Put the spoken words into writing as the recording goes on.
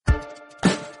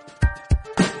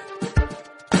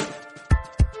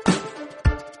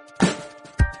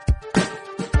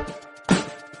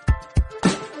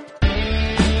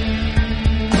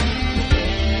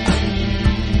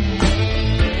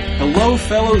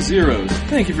fellow Zeros.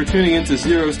 Thank you for tuning into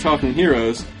Zeros Talking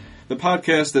Heroes, the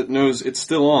podcast that knows it's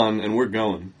still on and we're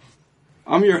going.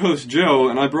 I'm your host, Joe,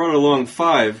 and I brought along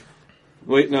five.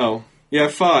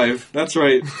 That's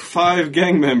right, 5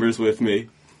 gang members with me.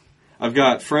 I've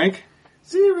got Frank.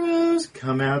 Zeros,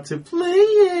 come out to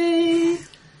play.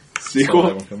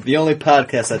 Sequel. The only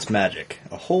podcast that's magic.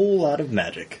 A whole lot of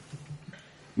magic.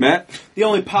 Matt. The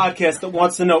only podcast that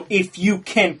wants to know if you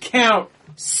can count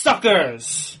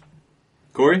suckers.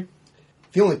 Corey.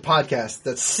 The only podcast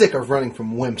that's sick of running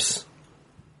from wimps.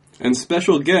 And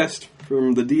special guest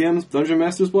from the DM's Dungeon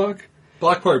Masters block.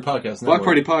 Block Party Podcast Network. Block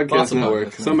Party Podcast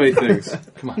Network. So many things.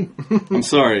 Come on. I'm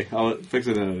sorry. I'll fix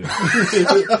it in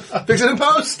editing. Fix it in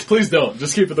post! Please don't.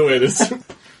 Just keep it the way it is.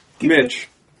 Mitch.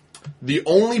 The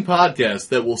only podcast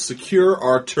that will secure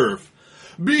our turf.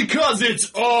 Because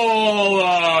it's all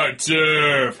our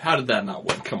turf. How did that not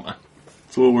work? Come on.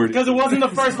 It's a little weird. Because it wasn't the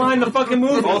first line of the fucking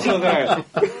movie. Also that.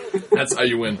 That's how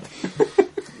you win.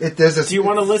 Do you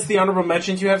want to list the honorable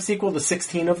mentions you have, Sequel? The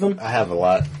 16 of them? I have a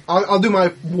lot. I'll do my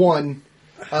one.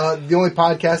 The only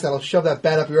podcast that'll shove that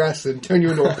bat up your ass and turn you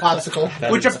into a popsicle.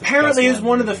 Which apparently is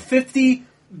one of the 50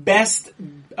 best,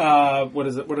 what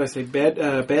is it? What did I say?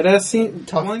 Badass scene?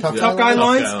 Tough guy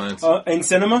lines lines. in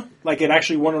cinema? Like it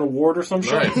actually won an award or some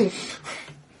shit? Right.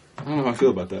 I don't know how I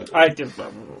feel about that. I did.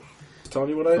 Tell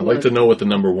you what I'd like to know what the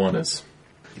number one is.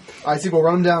 All right, Sequel,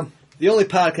 run them down. The only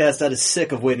podcast that is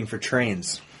sick of waiting for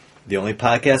trains. The only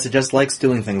podcast that just likes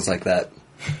doing things like that.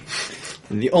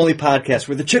 And the only podcast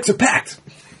where the chicks are packed.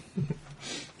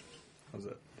 How's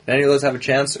that? Did any of those have a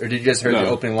chance? Or did you just hear the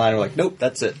opening line and were like, nope,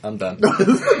 that's it, I'm done.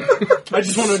 I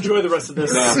just want to enjoy the rest of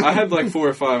this. No, I had like 4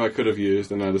 or 5 I could have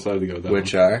used, and I decided to go with that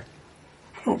Which one. are?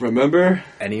 I don't remember.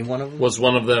 Any one of them? Was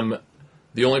one of them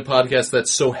the only podcast that's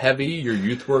so heavy your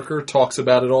youth worker talks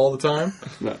about it all the time?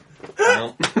 No.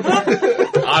 Well,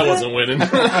 I wasn't winning.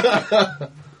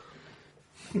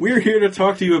 We're here to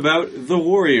talk to you about The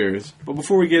Warriors. But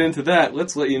before we get into that,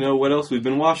 let's let you know what else we've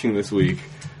been watching this week.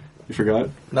 You forgot?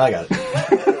 No, I got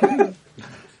it.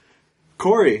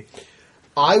 Corey.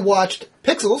 I watched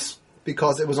Pixels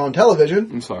because it was on television.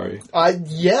 I'm sorry.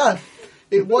 Yeah.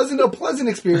 It wasn't a pleasant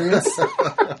experience.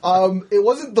 It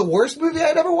wasn't the worst movie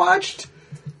I'd ever watched,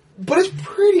 but it's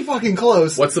pretty fucking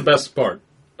close. What's the best part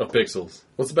of Pixels?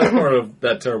 What's the best part of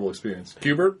that terrible experience?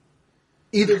 Cubert?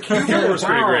 Either Cubert was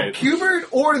pretty great. Cubert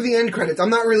or the end credits.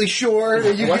 I'm not really sure.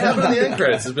 What happened to the end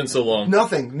credits? It's been so long.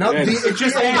 Nothing. It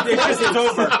just It's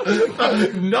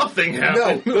over. Nothing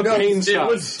happened. No, no. pain It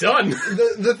stops. was done.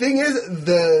 The thing is,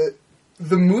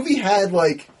 the movie had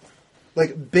like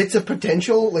bits of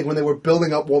potential, like when they were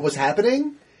building up what was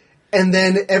happening, and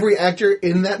then every actor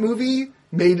in that movie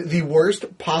made the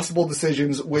worst possible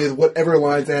decisions with whatever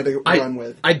lines they had to run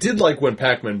with. I did like when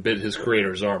Pac-Man bit his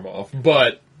creator's arm off,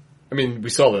 but I mean, we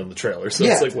saw that in the trailer, so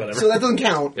Yeah, it's like whatever. so that doesn't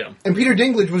count. Yeah. And Peter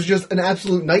Dinklage was just an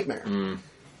absolute nightmare.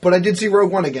 But I did see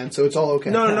Rogue One again, so it's all okay.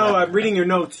 No, I'm reading your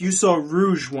notes. You saw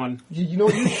Rouge one, You know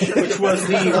what? which was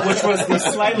the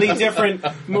slightly different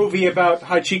movie about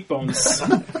high cheekbones.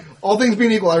 All things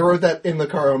being equal, I wrote that in the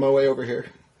car on my way over here.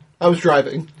 I was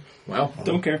driving. Wow.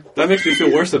 Don't care. That makes me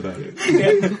feel worse about it.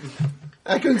 Yeah,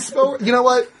 I couldn't spell. You know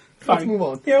what? Let's fine. move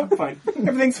on. Yeah, fine.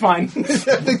 Everything's fine.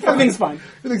 Everything's fine.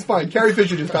 Everything's fine. Carrie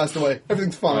Fisher just passed away.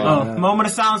 Everything's fine. Moment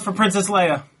of silence for Princess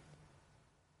Leia.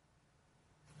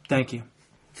 Thank you.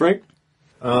 Frank?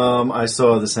 I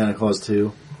saw the Santa Claus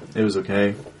 2. It was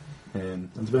okay. And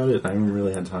that's about it. I haven't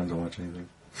really had time to watch anything.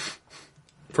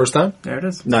 First time? There it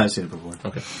is. No, I've seen it before.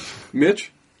 Okay.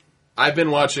 Mitch? I've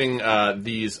been watching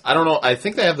these, I don't know, I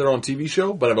think they have their own TV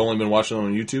show, but I've only been watching them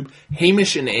on YouTube.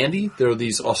 Hamish and Andy, they're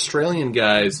these Australian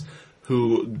guys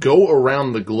who go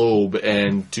around the globe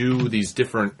and do these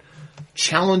different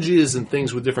challenges and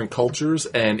things with different cultures,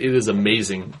 and it is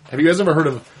amazing. Have you guys ever heard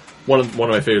of one of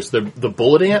my favorites, the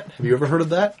bullet ant? Have you ever heard of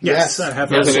that? Yes. I have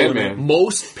That's heard an of it. Ant-Man.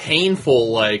 Most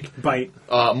painful, Bite.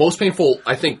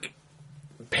 I think,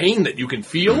 pain that you can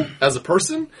feel as a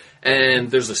person. And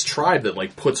there's this tribe that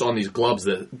puts on these gloves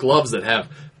that have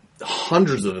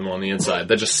hundreds of them on the inside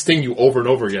that just sting you over and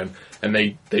over again. And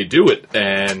they do it,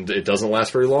 and it doesn't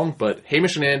last very long. But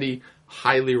Hamish and Andy,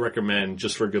 highly recommend,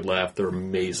 just for a good laugh. They're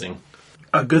amazing.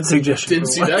 A good suggestion. Didn't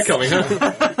see that coming,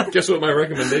 huh? Guess what my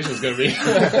recommendation is going to be?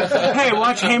 Hey,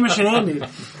 watch Hamish and Andy.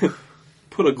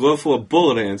 Put a glove full of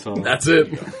bullet ants on. That's it.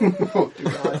 Oh, dear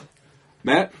God.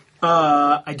 Matt?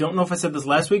 I don't know if I said this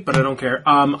last week, but I don't care.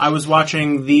 I was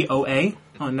watching The OA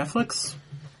on Netflix.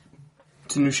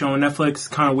 It's a new show on Netflix.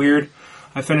 Kind of weird.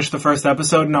 I finished the first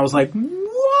episode, and I was like,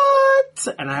 what?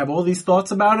 And I have all these thoughts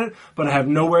about it, but I have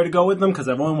nowhere to go with them because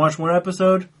I've only watched one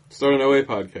episode. Start an OA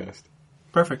podcast.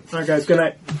 Perfect. All right, guys. Good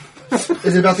night.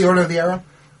 Is it about the Order of the Arrow?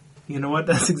 You know what?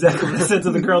 That's exactly what I said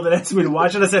to the girl that asked me to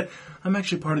watch it. I said, I'm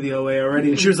actually part of the OA already.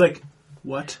 And she was like,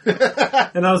 what?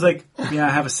 And I was like, yeah, I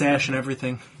have a sash and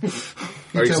everything.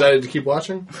 Are you excited to keep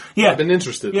watching? Yeah. I've been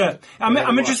interested. Yeah. I'm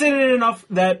interested in it enough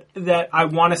that I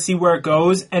want to see where it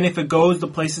goes. And if it goes the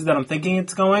places that I'm thinking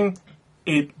it's going,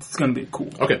 it's going to be cool.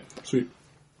 Okay, sweet.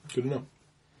 Good to know.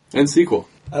 And sequel.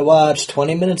 I watched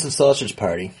 20 Minutes of Sausage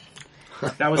Party.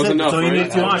 That was That was it. enough, That's all you right?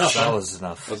 needed to watch. That was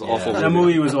enough. That was awful. That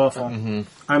movie was awful.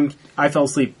 I fell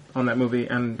asleep on that movie,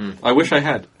 and I wish I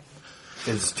had.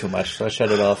 It's too much, so I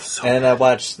shut it off. And I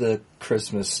watched The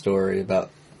Christmas Story about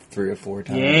 3 or 4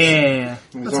 times. yeah,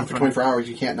 It was on for 24 hours.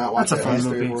 You can't not watch That's a that fun last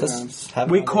 3 or movie. 4 times. Just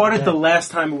have we it caught on it the last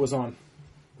time it was on.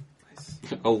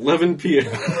 11 p.m.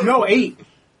 No, 8.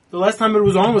 The last time it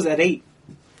was on was at 8.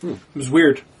 It was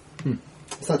weird.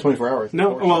 It's not 24 hours.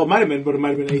 No, well, it might have been, but it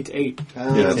might have been 8 to 8.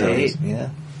 Yeah, It's that's 8, yeah.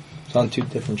 It's on 2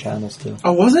 different channels, too.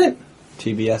 Oh, was it?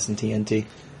 TBS and TNT.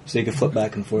 So you can flip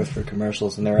back and forth for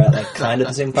commercials, and they're at, like, kind of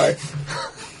the same part.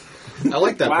 I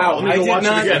like that. Wow, part. Let me I go did watch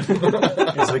not- it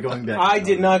again. It's like going back. I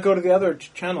did not go to the other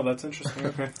channel. That's interesting.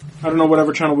 Okay. I don't know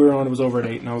whatever channel we were on. It was over at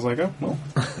 8, and I was like, oh, well.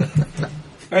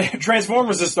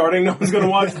 Transformers is starting. No one's going to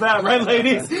watch that, right,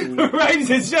 ladies? Right?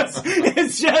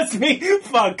 It's just me.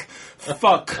 Fuck.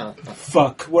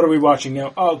 What are we watching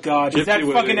now? Oh, God. Is that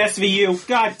Gypsy fucking Women. SVU?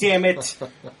 God damn it.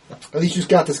 At least you just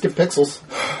got to skip Pixels.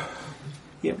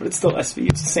 Yeah, but it's still SVU.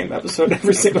 It's the same episode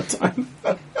every single time.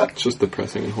 It's just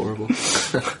depressing and horrible.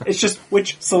 It's just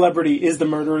which celebrity is the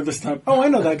murderer this time. Oh, I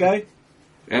know that guy.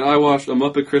 And I watched A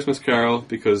Muppet Christmas Carol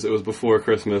because it was before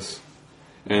Christmas.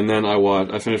 And then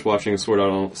I finished watching Sword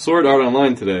Art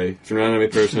Online today. If you're an anime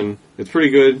person, it's pretty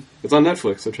good. It's on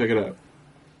Netflix, so check it out.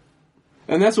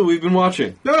 And that's what we've been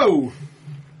watching. No.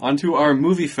 On to our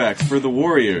movie facts for The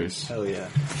Warriors. Hell yeah.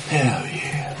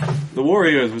 The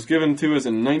Warriors was given to us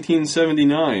in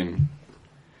 1979.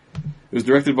 It was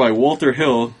directed by Walter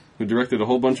Hill, who directed a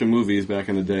whole bunch of movies back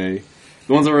in the day.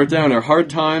 The ones I wrote down are Hard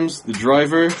Times, The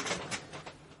Driver,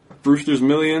 Brewster's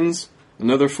Millions,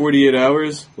 Another 48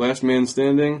 Hours, Last Man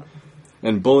Standing,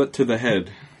 and Bullet to the Head.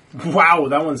 Wow,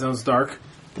 that one sounds dark.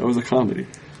 That was a comedy.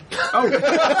 Oh.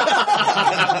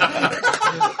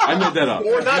 I made that up.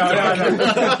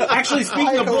 No. Actually,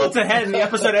 speaking of bullets ahead, in the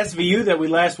episode SVU that we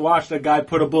last watched, a guy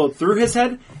put a bullet through his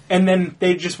head, and then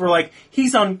they just were like,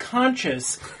 he's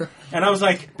unconscious. And I was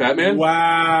like, Batman?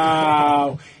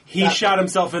 Wow. He shot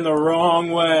himself in the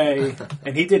wrong way.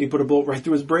 And he did. He put a bullet right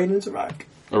through his brain and survived.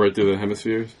 Oh, right through the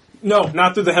hemispheres? No,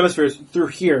 not through the hemispheres, through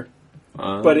here.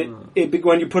 But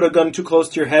when you put a gun too close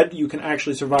to your head, you can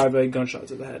actually survive a gunshot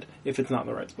to the head if it's not in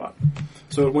the right spot.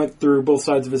 So it went through both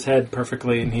sides of his head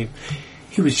perfectly, and he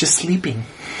was just sleeping.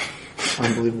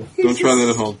 Unbelievable. Don't try that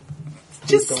at home.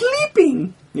 Just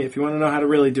sleeping! Yeah, if you want to know how to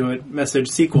really do it, message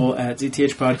sequel at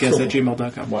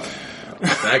zthpodcast@gmail.com. Wow.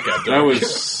 That got That dark.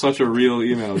 was such a real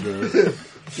email, Joe.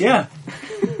 Yeah.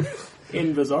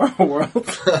 In Bizarro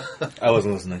World. I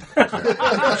wasn't listening.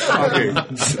 Okay.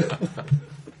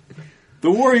 The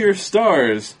Warrior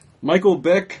stars Michael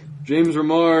Beck, James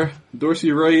Remar,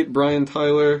 Dorsey Wright, Brian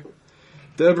Tyler,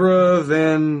 Deborah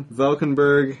Van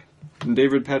Valkenburg, and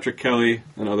David Patrick Kelly,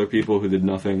 and other people who did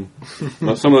nothing.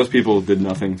 Well, some of those people did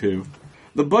nothing, too.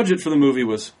 The budget for the movie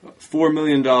was $4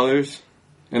 million,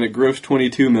 and it grossed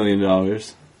 $22 million.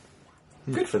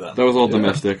 Good for them. That was all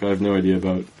domestic. I have no idea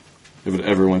about if it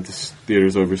ever went to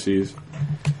theaters overseas.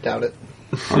 Doubt it.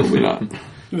 Probably not.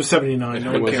 It was 79.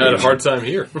 No one was Had a cared. hard time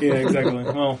here. Yeah, exactly.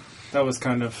 Well, that was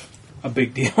kind of a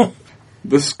big deal.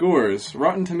 The scores.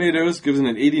 Rotten Tomatoes gives it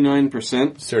an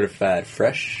 89%. Certified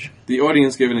fresh. The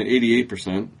audience gave it an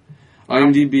 88%.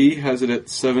 IMDb has it at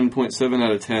 7.7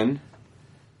 out of 10.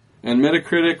 And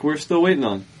Metacritic, we're still waiting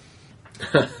on.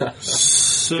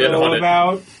 So Get on it.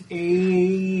 about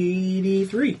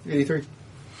 83. 83.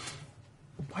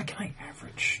 Why can I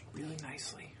average really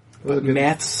nicely? Really good.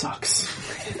 Math sucks.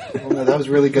 Oh, no, that was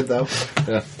really good, though.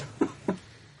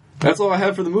 That's all I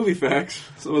have for the movie facts.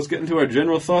 So let's get into our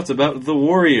general thoughts about The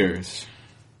Warriors.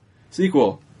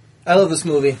 Sequel. I love this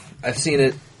movie. I've seen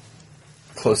it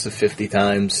close to 50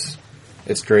 times.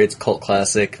 It's great. It's a cult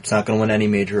classic. It's not going to win any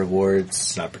major awards.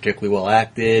 It's not particularly well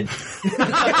acted.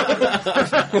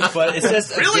 But it's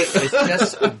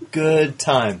just a good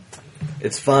time.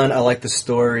 It's fun. I like the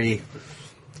story.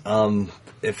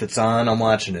 If it's on, I'm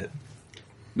watching it.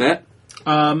 Matt?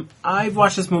 I've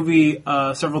watched this movie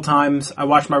several times. I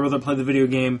watched my brother play the video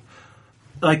game.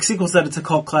 Like Sequel said, it's a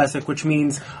cult classic, which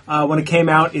means when it came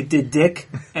out, it did dick.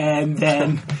 And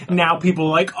then now people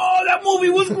are like, oh, that movie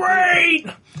was great!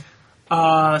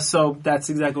 So that's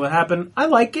exactly what happened. I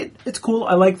like it. It's cool.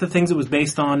 I like the things it was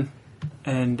based on.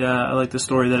 and I like the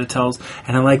story that it tells,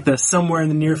 and I like the somewhere in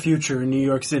the near future in New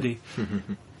York City.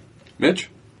 Mitch?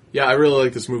 Yeah, I really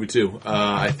like this movie too.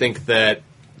 I think that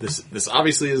this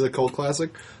obviously is a cult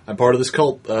classic. I'm part of this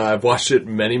cult. I've watched it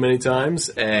many, many times,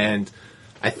 and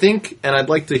I think, and I'd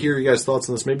like to hear you guys' thoughts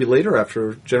on this maybe later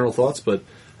after general thoughts, but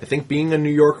I think being a New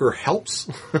Yorker helps.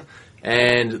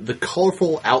 And the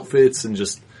colorful outfits and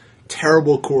just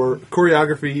terrible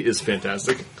choreography is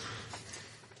fantastic.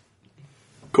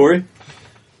 Corey?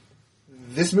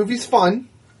 This movie's fun,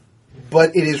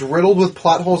 but it is riddled with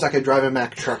plot holes I could drive a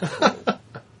Mack truck through.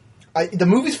 The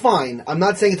movie's fine. I'm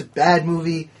not saying it's a bad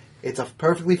movie. It's a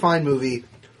perfectly fine movie.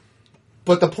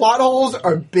 But the plot holes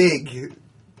are big.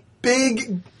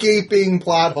 Big, gaping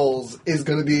plot holes is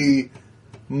going to be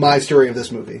my story of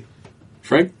this movie.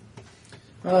 Frank?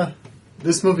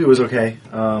 This movie was okay.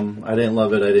 I didn't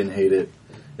love it. I didn't hate it.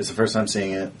 It's the first time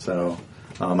seeing it, so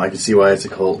I can see why it's a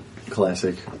cult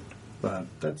classic. But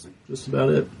that's just about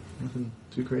it. Nothing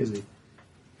too crazy.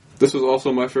 This was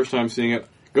also my first time seeing it.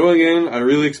 Going in, I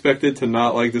really expected to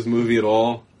not like this movie at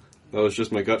all. That was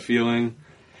just my gut feeling.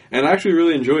 And I actually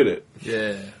really enjoyed it.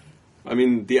 Yeah. I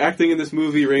mean, the acting in this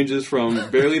movie ranges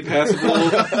from barely passable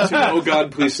to oh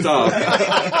god, please stop.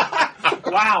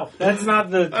 Wow, that's not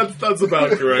the... That's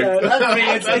about correct. I mean,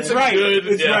 it's right.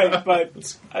 It's right, but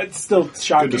it's still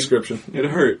shocking. Good description. It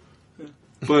hurt.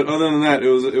 But other than that, it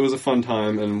was a fun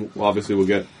time, and obviously we'll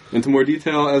get into more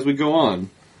detail as we go on.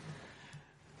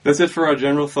 That's it for our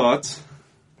general thoughts.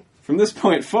 From this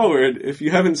point forward, if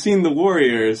you haven't seen The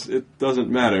Warriors, it doesn't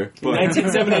matter. But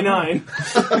 1979.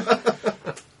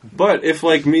 But if,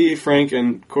 like me, Frank,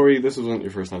 and Corey, this wasn't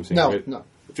your first time seeing it, right? No.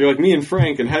 If you're like me and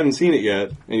Frank and hadn't seen it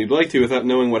yet, and you'd like to without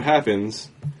knowing what happens,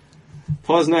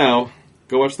 pause now,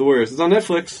 go watch The Warriors. It's on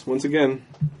Netflix, once again.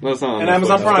 No, it's not on And Netflix.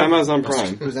 Amazon Prime. It's Amazon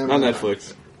Prime, It was not Amazon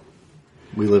Netflix.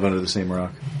 We live under the same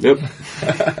rock. Yep.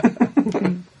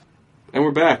 And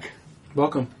we're back.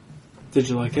 Welcome. Did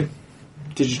you like it?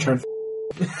 Did you turn...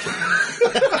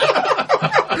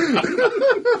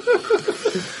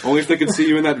 Only if they could see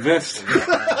you in that vest.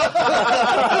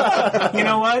 You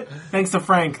know what? Thanks to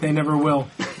Frank, they never will.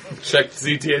 Check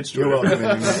ZTH. You're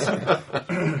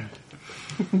welcome.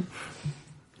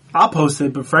 I'll post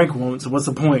it, but Frank won't, so what's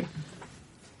the point?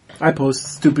 I post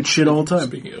stupid shit all the time.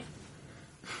 Speaking of.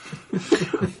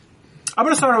 I'm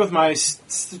going to start out with my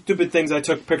stupid things I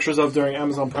took pictures of during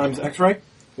Amazon Prime's X-Ray.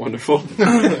 Wonderful.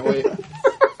 Can't wait.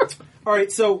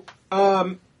 Alright, so,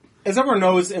 as everyone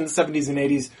knows, in the 70s and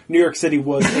 80s, New York City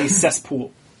was a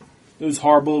cesspool. It was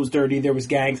horrible, it was dirty, there was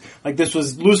gangs. Like, this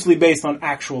was loosely based on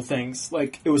actual things.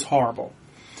 Like, it was horrible.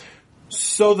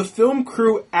 So the film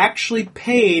crew actually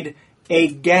paid a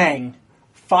gang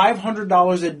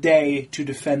 $500 a day to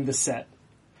defend the set.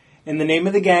 And the name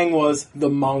of the gang was the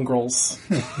Mongrels.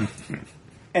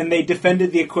 And they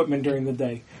defended the equipment during the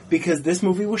day. Because this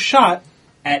movie was shot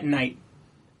at night.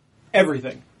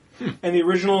 Everything. And the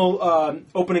original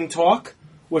opening talk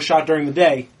was shot during the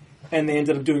day. And they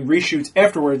ended up doing reshoots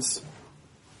afterwards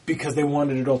because they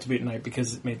wanted it all to be at night,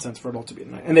 because it made sense for it all to be at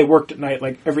night. And they worked at night.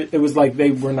 It was like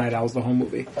they were night owls the whole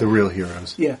movie. The real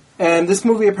heroes. Yeah. And this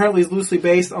movie apparently is loosely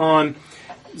based on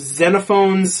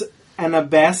Xenophon's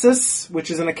Anabasis,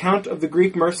 which is an account of the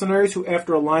Greek mercenaries who,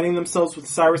 after aligning themselves with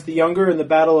Cyrus the Younger in the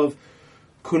Battle of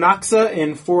Cunaxa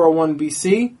in 401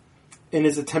 BC, in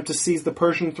his attempt to seize the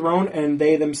Persian throne, and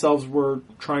they themselves were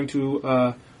trying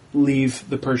to leave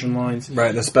the Persian lines. Right,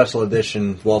 in the special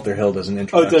edition, Walter Hill does an Oh,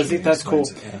 introduction. does he? That's cool.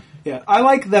 Explains it, Yeah, I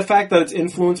like the fact that it's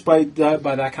influenced by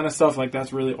that kind of stuff. Like,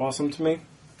 that's really awesome to me.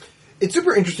 It's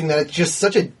super interesting that it's just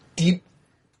such a deep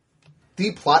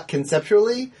plot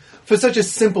conceptually for such a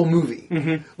simple movie.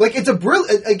 Mm-hmm. Like, it's a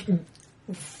brilliant... Like,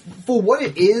 for what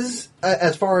it is,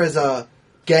 as far as a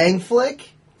gang flick,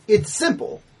 it's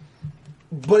simple.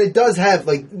 But it does have,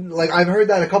 like I've heard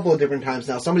that a couple of different times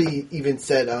now. Somebody even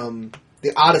said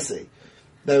the Odyssey.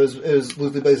 It was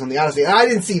loosely based on the Odyssey. And I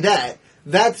didn't see that.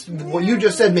 That's what you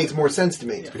just said makes more sense to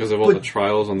me. Because of all the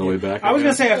trials on the way back. I was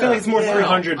going to say, I feel like it's more Yeah.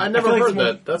 300. I never feel like heard it's more-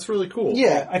 that. That's really cool.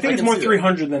 Yeah. I think it's can more see that.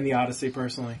 300 than the Odyssey,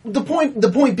 personally. The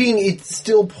point being, it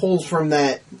still pulls from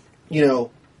that,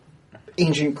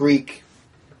 ancient Greek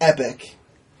epic,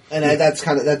 and that's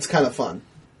kind of fun.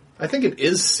 I think it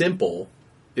is simple.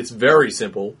 It's very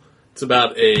simple. It's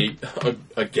about a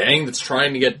gang that's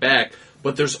trying to get back,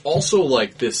 but there's also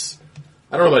like this.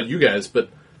 I don't know about you guys, but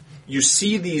you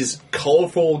see these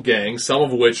colorful gangs. Some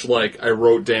of which, like I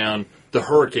wrote down, the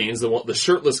Hurricanes, the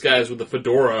shirtless guys with the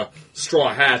fedora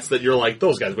straw hats. That you're like,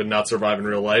 those guys would not survive in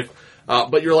real life.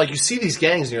 But you're like, you see these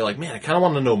gangs, and you're like, man, I kind of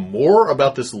want to know more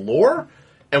about this lore.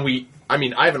 And I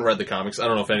mean, I haven't read the comics. I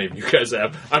don't know if any of you guys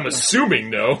have. I'm assuming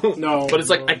no. No. But it's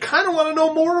like, I kind of want to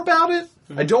know more about it.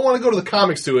 I don't want to go to the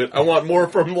comics to it. I want more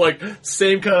from, like,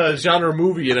 same kind of genre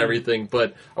movie and everything.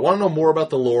 But I want to know more about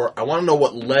the lore. I want to know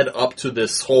what led up to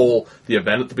this the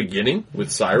event at the beginning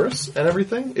with Cyrus and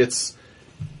everything.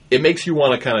 It makes you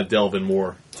want to kind of delve in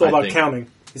more. It's all about counting.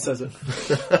 He says it.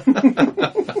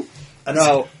 I know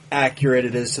how accurate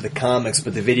it is to the comics,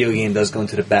 but the video game does go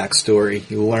into the backstory.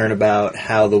 You learn about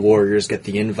how the Warriors get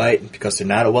the invite, because they're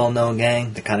not a well-known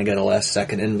gang. They kind of get a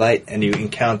last-second invite, and you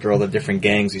encounter all the different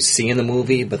gangs you see in the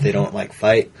movie, but they don't, like,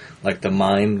 fight. Like the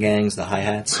mime gangs, the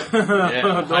hi-hats.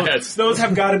 Those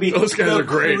have got to be those guys the are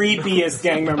great. creepiest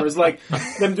gang members. Like,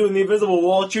 them doing the invisible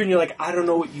wall at you, and you're like, I don't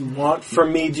know what you want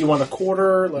from me. Do you want a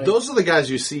quarter? Like, Those are the guys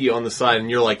you see on the side, and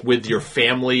you're, like, with your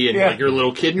family and, like, your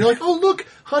little kid, and you're like, oh, look,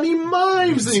 honey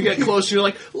mimes! And you get close, and you're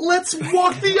like, let's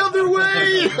walk the other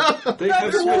way! have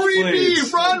Creepy!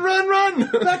 switchblades.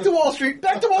 Run! Back to Wall Street.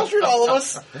 Back to Wall Street, all of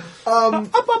us.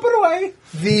 up and away.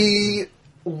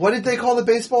 What did they call the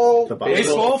baseball? The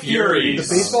Baseball Furies.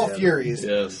 The Baseball Yeah. Furies.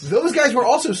 Yes. Those guys were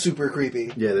also super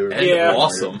creepy. Yeah, they were. And Yeah.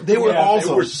 awesome. They were awesome.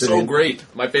 They were so great.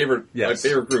 My favorite Yes.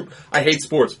 group. I hate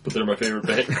sports, but they're my favorite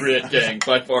gang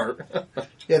by far.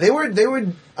 Yeah, they were,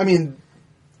 I mean,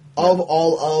 of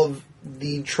all of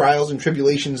the trials and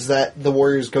tribulations that the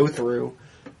Warriors go through,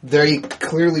 they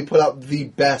clearly put up the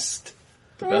best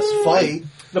fight.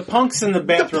 The punks in the The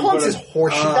bathroom. Punks is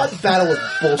horseshit. That battle was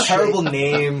bullshit. Terrible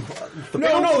name.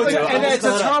 No, it's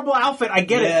a terrible outfit. I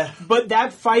get Yeah. it. But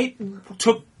that fight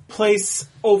took place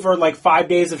over like 5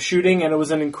 days of shooting, and it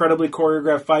was an incredibly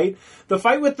choreographed fight. The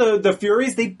fight with the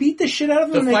Furies, they beat the shit out of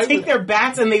them, and they fight take with- their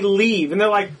bats and they leave, and they're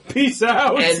like, peace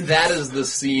out. And that is the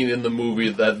scene in the movie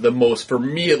that the most, for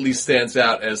me at least, stands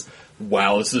out as,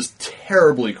 wow, this is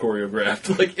terribly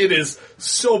choreographed. Like, it is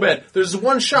so bad. There's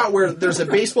one shot where there's a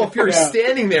baseball Fury Yeah.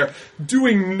 standing there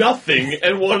doing nothing,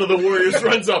 and one of the Warriors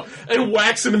runs up and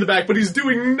whacks him in the back, but he's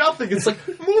doing nothing. It's like,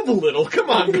 move a little. Come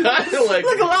on, guy. Like,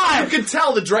 Look alive. You can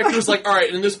tell the director was like, all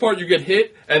right, in this part you get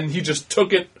hit, and he just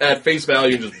took it at face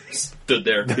value and just stood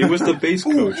there. He was the base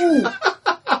coach.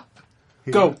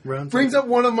 Go. Brings up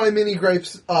one of my mini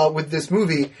gripes with this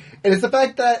movie, and it's the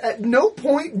fact that at no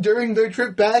point during their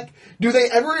trip back do they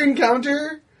ever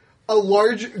encounter a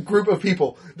large group of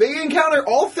people. They encounter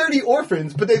all 30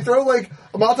 orphans, but they throw like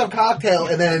a Molotov cocktail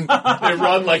and then They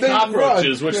run like They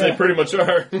cockroaches, run, which yeah. they pretty much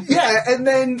are. yeah, and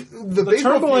then the The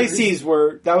baseball Turbo Furies-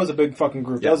 ACs that was a big fucking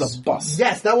group. That was a bus.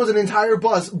 Yes, that was an entire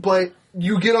bus, but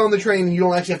you get on the train and you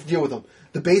don't actually have to deal with them.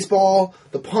 The baseball,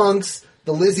 the punks,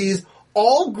 the Lizzies,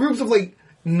 all groups of like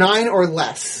 9 or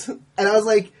less. And I was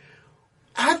like,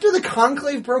 after the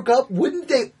Conclave broke up, wouldn't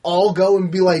they all go and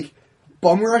be like,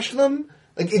 bum rush them?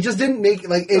 Like, it just didn't make,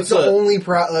 like, it's the only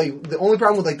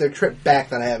problem with like their trip back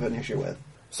that I have an issue with.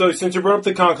 So since you brought up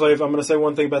the Conclave, I'm going to say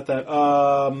one thing about that.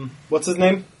 What's his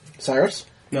name? Cyrus?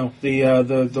 No,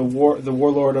 the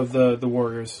warlord of the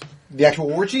Warriors. The actual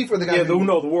war chief or the guy Yeah, the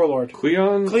warlord.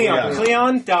 Cleon? Cleon.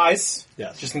 Cleon dies.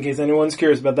 Yes. Just in case anyone's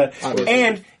curious about that.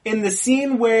 And in the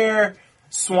scene where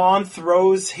Swan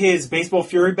throws his baseball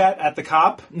fury bat at the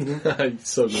cop,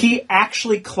 So good. he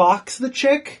actually clocks the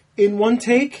chick in one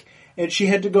take, and she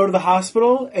had to go to the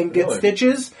hospital and get Really?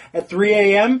 stitches at 3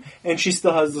 a.m., and she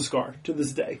still has the scar to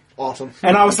this day. Awesome.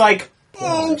 And I was like,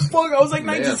 oh, fuck. I was like,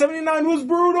 1979 was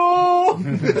brutal.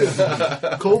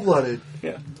 Cold-blooded.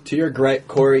 Yeah. To your gripe,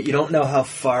 Corey, you don't know how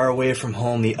far away from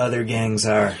home the other gangs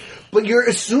are. But you're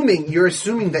assuming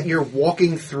that you're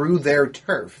walking through their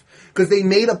turf. Because they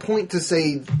made a point to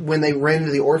say when they ran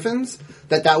into the orphans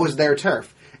that was their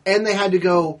turf. And they had to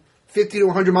go 50 to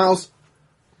 100 miles,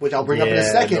 which I'll bring up in a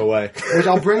second. No way. Which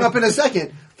I'll bring up in a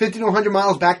second. 50 to 100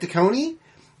 miles back to Coney.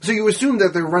 So you assume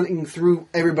that they're running through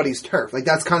everybody's turf. Like,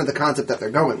 that's kind of the concept that they're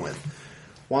going with.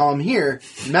 While I'm here,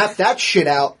 map that shit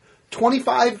out.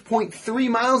 25.3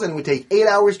 miles, and it would take 8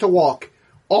 hours to walk.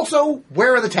 Also,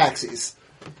 where are the taxis?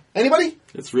 Anybody?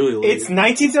 It's really late. It's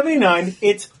 1979.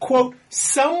 It's, quote,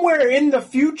 somewhere in the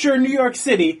future New York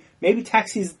City. Maybe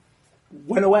taxis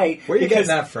went away. Where are you because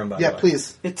getting that from, by Yeah, the way?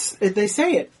 please. they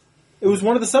say it. It was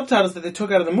one of the subtitles that they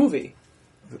took out of the movie.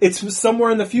 It's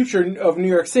somewhere in the future of New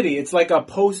York City. It's like a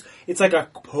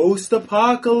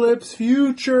post-apocalypse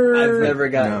future. I've never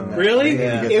gotten that. Really?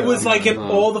 Yeah. It was like in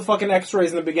all the fucking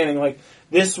X-rays in the beginning. Like,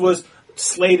 this was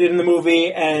slated in the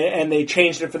movie, and they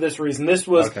changed it for this reason. This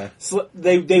was Okay.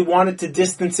 they wanted to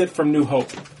distance it from New Hope,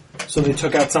 so they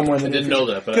took out somewhere in the didn't know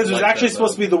that, but I because it was like actually that,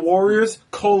 supposed to be the Warriors :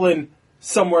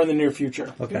 somewhere in the near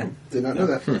future. Okay. Did not know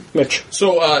that. Mitch,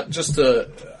 So,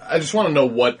 I just want to know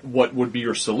what would be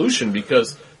your solution,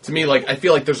 because to me, like, I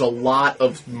feel like there's a lot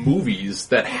of movies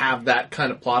that have that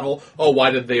kind of plot hole. Oh,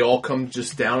 why did they all come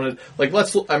just down? And like,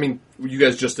 you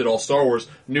guys just did all Star Wars,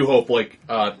 New Hope, like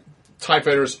TIE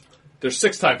Fighters. There's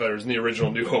 6 TIE Fighters in the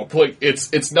original New Hope. Like,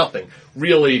 it's nothing.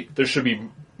 Really, there should be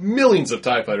millions of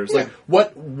TIE Fighters. Yeah.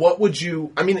 Like, what would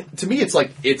you... I mean, to me, it's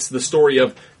like, it's the story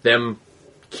of them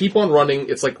keep on running.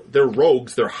 It's like, they're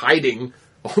rogues. They're hiding.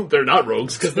 Oh, they're not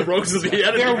rogues, because the rogues is the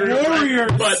enemy They're group.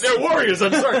 warriors! But they're warriors,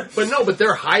 I'm sorry. But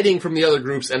they're hiding from the other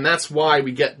groups, and that's why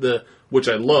we get which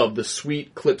I love, the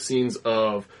sweet clip scenes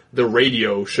of the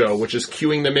radio show, which is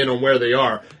cueing them in on where they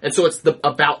are. And so it's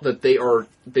about that they are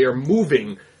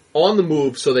moving on the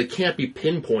move, so they can't be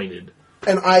pinpointed.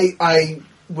 And I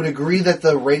would agree that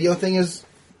the radio thing is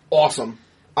awesome.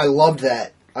 I loved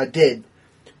that. I did.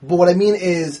 But what I mean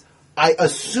is, I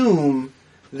assume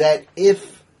that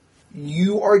if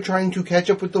you are trying to catch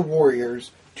up with the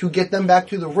Warriors to get them back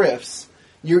to the Rifts,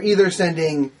 you're either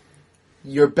sending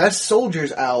your best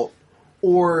soldiers out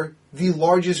or the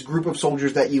largest group of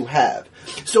soldiers that you have.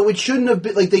 So it shouldn't have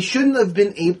been, like, they shouldn't have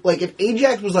been able, like, if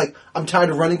Ajax was like, I'm tired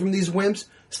of running from these wimps,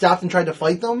 stopped and tried to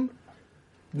fight them,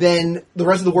 then the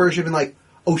rest of the Warriors should have been like,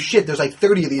 oh shit, there's like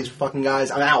 30 of these fucking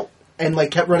guys, I'm out. And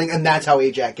like kept running, and that's how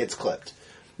Ajax gets clipped.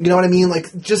 You know what I mean?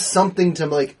 Like, just something to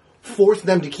like force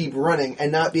them to keep running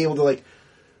and not be able to like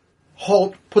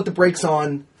halt, put the brakes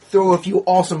on, throw a few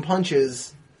awesome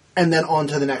punches, and then on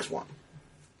to the next one.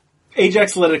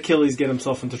 Ajax let Achilles get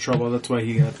himself into trouble. That's why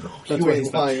he got. That's why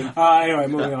he's lying. Anyway,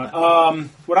 moving on.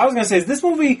 What I was going to say is this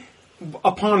movie,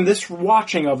 upon this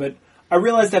watching of it, I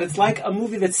realized that it's like a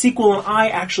movie that sequel and I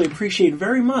actually appreciate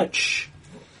very much.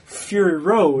 Fury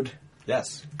Road.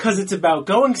 Yes. Because it's about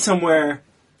going somewhere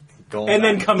and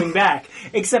then coming back.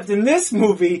 Except in this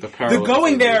movie, the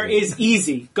going there is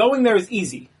easy. Going there is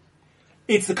easy.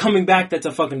 It's the coming back that's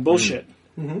a fucking bullshit.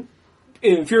 Mm-hmm.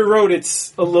 In Fury Road,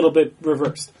 it's a little bit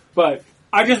reversed. But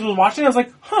I just was watching it, I was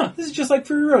like, this is just like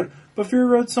Fury Road. But Fury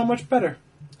Road's so much better.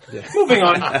 Yeah. Moving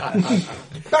on.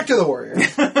 Back to the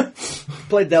Warriors.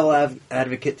 Play devil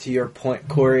advocate to your point,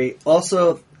 Corey.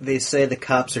 Also, they say the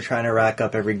cops are trying to rack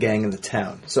up every gang in the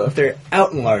town. So if they're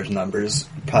out in large numbers,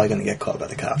 you're probably going to get caught by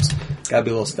the cops. Gotta be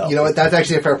a little stealthy. You know what? That's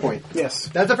actually a fair point. Yes.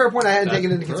 That's a fair point I hadn't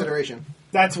taken into consideration.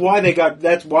 That's why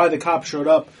the cops showed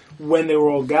up when they were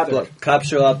all gathered. Look, cops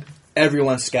show up,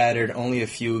 everyone's scattered, only a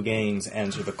few gangs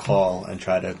answer the call and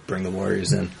try to bring the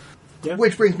Warriors in. Yeah.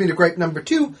 Which brings me to gripe number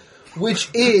 2, which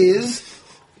is...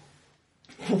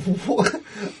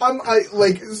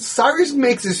 Cyrus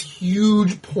makes this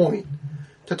huge point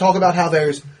to talk about how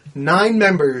there's 9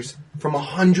 members from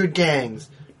 100 gangs.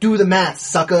 Do the math,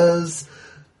 suckers.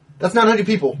 That's 900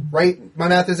 people, right? My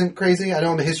math isn't crazy. I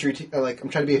know I'm a history I'm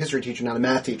trying to be a history teacher, not a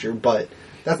math teacher, but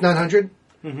that's 900.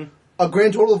 Mm-hmm. A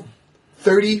grand total of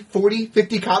 30, 40,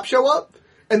 50 cops show up,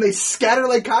 and they scatter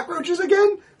like cockroaches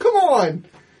again? Come on!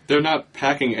 They're not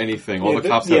packing anything. All the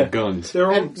cops have guns. They're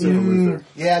all,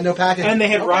 no packing. And they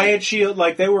had riot shield.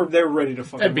 Like they were ready to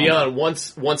fucking. And beyond,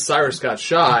 once Cyrus got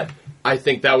shot, I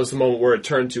think that was the moment where it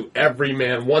turned to every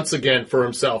man once again for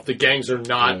himself. The gangs are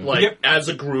not as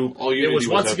a group. It was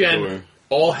once again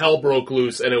all hell broke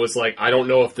loose, and it was like, I don't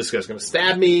know if this guy's going to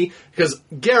stab me, because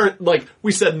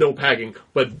we said no packing,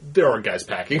 but there are guys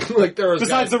packing. Like there are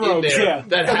guys the rogues, in there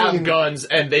that have guns,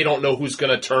 and they don't know who's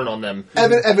going to turn on them.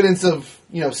 Evidence of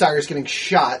Cyrus getting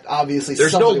shot. Obviously,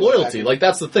 there's no loyalty. Like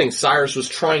that's the thing. Cyrus was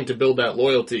trying to build that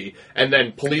loyalty, and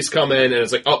then police come in, and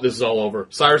it's like, oh, this is all over.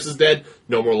 Cyrus is dead.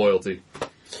 No more loyalty.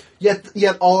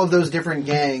 Yet all of those different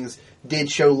gangs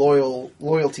did show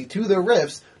loyalty to the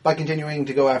Rifts by continuing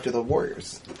to go after the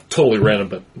Warriors. Totally random,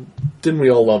 but didn't we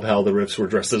all love how the Rifts were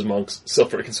dressed as monks? So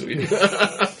freaking sweet.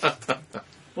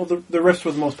 Well, the Rifts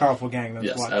were the most powerful gang.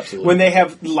 That's why. Absolutely. When they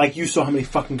have, you saw how many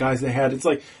fucking guys they had. It's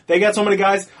like, they got so many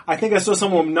guys. I think I saw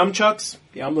someone with nunchucks.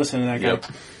 Yeah, I'm listening to that guy. Yep.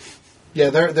 Yeah,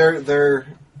 their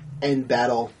end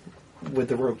battle with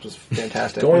the ropes was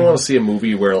fantastic. Don't we want to see a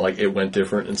movie where it went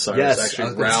different and Cyrus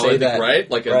actually rallied, right?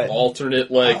 Like an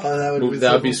alternate movie.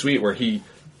 That would be sweet, where he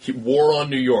war on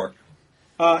New York.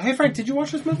 Hey Frank, did you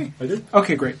watch this movie? I did.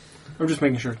 Okay, great. I'm just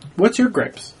making sure. What's your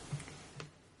gripes?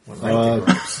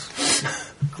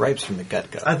 Gripes from the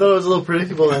get-go. I thought it was a little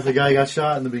predictable that the guy got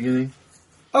shot in the beginning.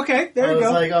 Okay, there you go.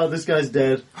 I was like, oh, this guy's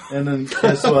dead. And then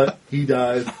guess what? He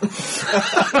died.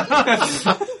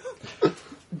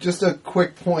 Just a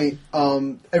quick point.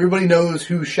 Everybody knows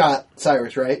who shot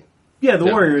Cyrus, right? Yeah, the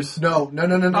Warriors. No.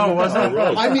 Oh, was that?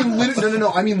 I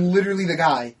mean, literally the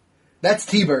guy. That's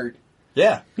T-Bird.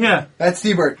 Yeah. Yeah. That's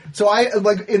T-Bird. So I,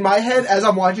 like, in my head, as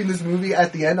I'm watching this movie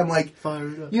at the end, I'm like,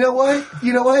 you know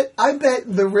what? I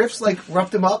bet the Riffs, like,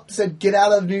 roughed him up, said, get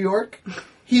out of New York.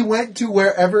 He went to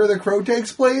wherever the Crow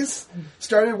takes place,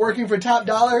 started working for Top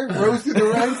Dollar, rose through the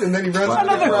ranks, and then he runs to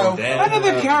the Crow.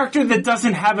 Another character that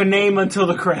doesn't have a name until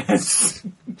the credits.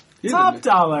 Top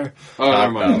Dollar. Oh,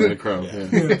 never mind. The Crow.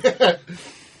 Yeah.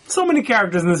 So many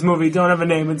characters in this movie don't have a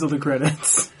name until the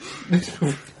credits.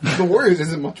 The Warriors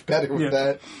isn't much better with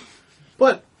that.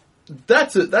 But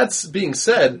that's being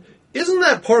said, isn't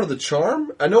that part of the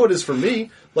charm? I know it is for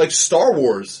me. Like Star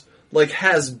Wars, like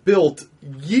has built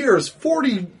years,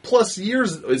 40 plus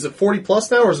years. Is it 40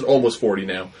 plus now, or is it almost 40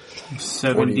 now?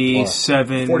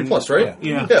 77. 40 plus, right?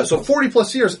 Yeah. Yeah. So 40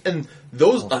 plus years, and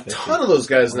a ton of those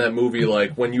guys in that movie.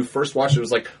 Like when you first watched it, it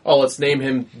was like, oh, let's name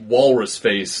him Walrus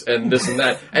Face and this and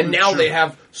that. And now they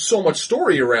have so much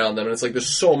story around them, and it's like there's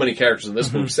so many characters in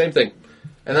this movie. Same thing.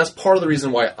 And that's part of the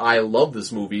reason why I love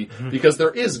this movie, because there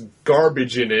is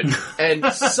garbage in it, and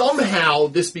somehow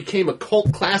this became a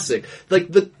cult classic. Like,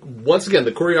 once again,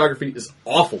 the choreography is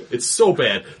awful. It's so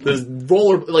bad.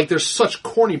 There's such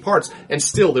corny parts, and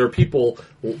still there are people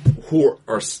who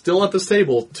are still at this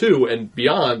table, too, and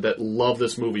beyond, that love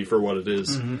this movie for what it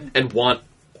is, and want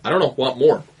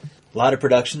more. A lot of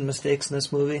production mistakes in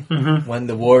this movie. When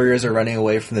the Warriors are running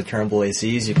away from the Turnbull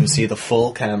ACs, you can see the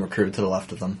full camera crew to the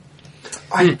left of them.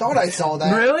 I thought I saw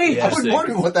that. Really? I was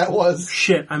wondering what that was.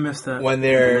 Shit, I missed that. When I'm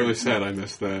they're really sad I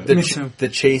missed that. Me too. the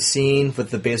chase scene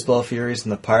with the baseball furies in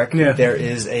the park, there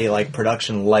is a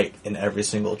production light in every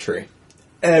single tree.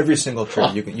 Every single tree,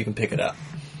 you can pick it up.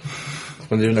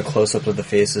 When they're doing a close up of the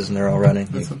faces and they're all running.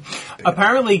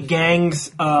 Apparently, gangs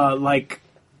vandalized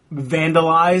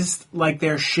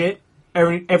their shit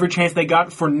every chance they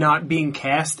got for not being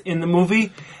cast in the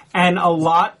movie, and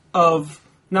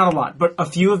not a lot, but a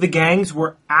few of the gangs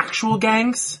were actual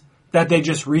gangs that they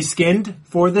just reskinned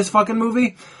for this fucking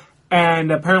movie.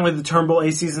 And apparently the Turnbull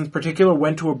ACs in particular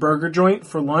went to a burger joint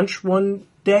for lunch one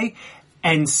day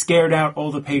and scared out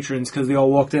all the patrons because they all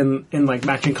walked in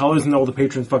matching colors, and all the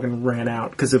patrons fucking ran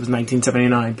out because it was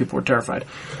 1979. People were terrified.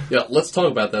 Yeah, let's talk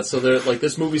about that. So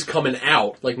this movie's coming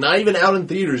out, not even out in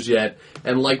theaters yet,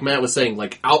 and like Matt was saying,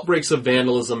 outbreaks of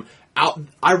vandalism.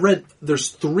 I read there's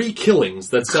 3 killings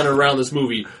that center around this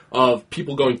movie of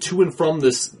people going to and from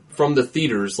the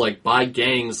theaters, by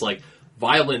gangs,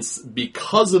 violence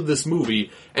because of this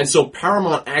movie. And so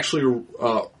Paramount actually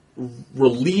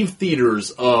relieved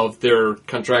theaters of their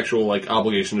contractual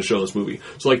obligation to show this movie.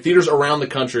 So theaters around the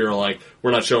country are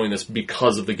we're not showing this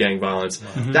because of the gang violence.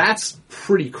 That's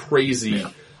pretty crazy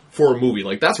for a movie.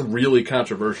 That's really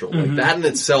controversial. That in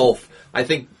itself, I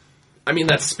think. I mean,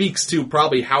 that speaks to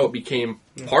probably how it became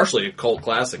partially a cult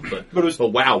classic, but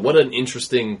wow, what an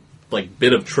interesting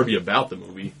bit of trivia about the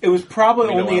movie. It was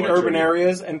probably only in urban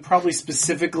areas, and probably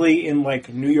specifically in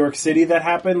New York City that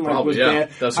happened. Probably, yeah.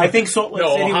 I think Salt Lake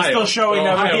City was still showing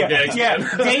that movie.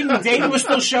 Yeah, Dayton was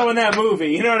still showing that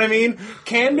movie. You know what I mean?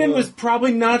 Camden was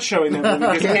probably not showing that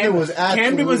movie.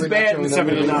 Camden was bad in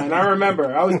 '79. I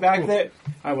remember. I was back there.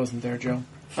 I wasn't there, Joe.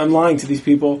 I'm lying to these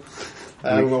people.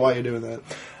 I don't know why you're doing that.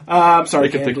 I'm sorry,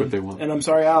 They can Camden, think what they want. and I'm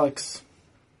sorry, Alex.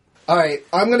 All right,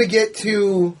 I'm going to get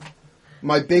to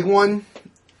my big one,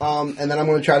 and then I'm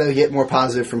going to try to get more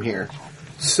positive from here.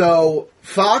 So,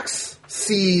 Fox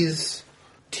sees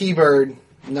T-Bird,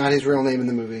 not his real name in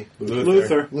the movie.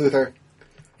 Luther.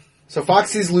 So Fox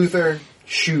sees Luther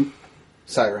shoot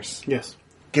Cyrus. Yes.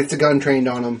 Gets a gun trained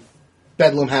on him.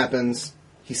 Bedlam happens.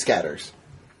 He scatters.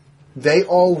 They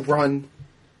all run,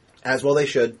 as well they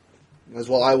should, as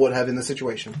well I would have in the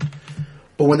situation.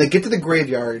 But when they get to the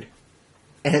graveyard,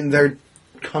 and they're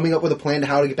coming up with a plan to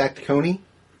how to get back to Coney,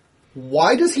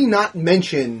 why does he not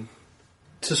mention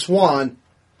to Swan,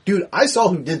 dude, I saw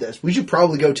who did this. We should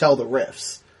probably go tell the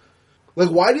Riffs.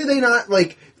 Why do they not,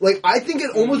 I think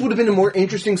it almost would have been a more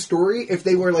interesting story if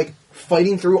they were,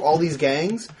 fighting through all these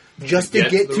gangs just to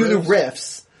get to the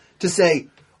Riffs to say,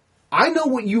 I know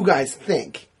what you guys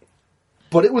think,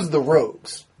 but it was the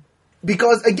Rogues.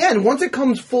 Because, again, once it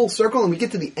comes full circle and we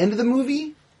get to the end of the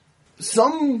movie,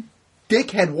 some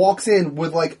dickhead walks in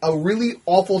with, a really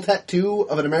awful tattoo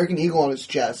of an American Eagle on his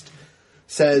chest,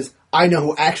 says, I know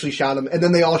who actually shot him, and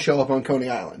then they all show up on Coney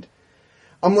Island.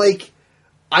 I'm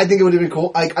I think it would have been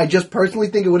cool. I just personally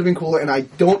think it would have been cooler, and I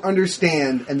don't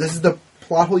understand, and this is the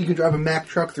plot hole you can drive a Mack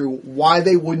truck through, why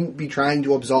they wouldn't be trying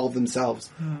to absolve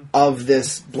themselves of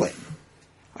this blame.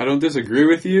 I don't disagree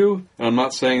with you, and I'm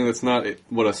not saying that's not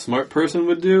what a smart person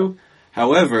would do.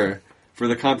 However, for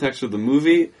the context of the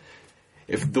movie,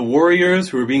 if the Warriors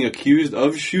who are being accused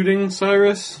of shooting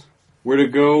Cyrus were to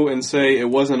go and say it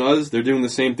wasn't us, they're doing the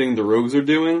same thing the Rogues are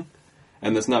doing,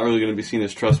 and that's not really going to be seen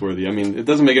as trustworthy. I mean, it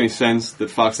doesn't make any sense that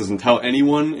Fox doesn't tell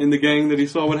anyone in the gang that he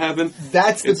saw what happened.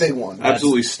 That's the It's big one.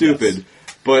 Absolutely stupid. yes.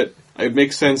 But it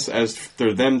makes sense as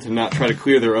for them to not try to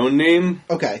clear their own name,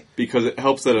 Okay. because it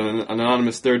helps that an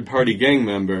anonymous third-party gang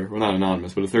member, well, not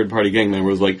anonymous, but a third-party gang member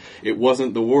was like, it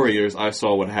wasn't the Warriors, I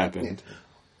saw what happened.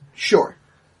 Sure.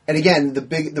 And again,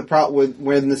 the problem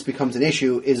when this becomes an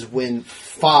issue is when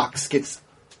Fox gets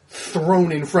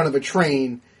thrown in front of a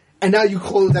train, and now you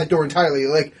close that door entirely.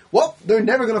 You're like, well, they're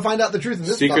never going to find out the truth in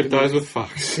this Secret fucking dies movie. with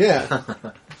Fox. Yeah.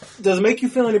 Does it make you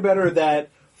feel any better that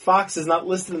Fox is not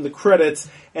listed in the credits,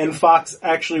 and Fox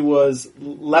actually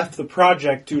left the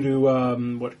project due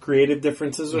to creative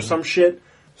differences or some shit?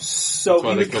 So That's why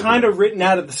he they was killed kind him. of written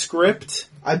out of the script.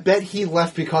 I bet he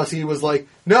left because he was like,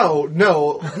 no,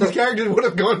 his character would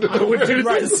have gone to the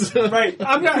Right, right.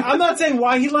 I'm not saying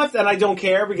why he left, and I don't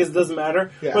care because it doesn't matter.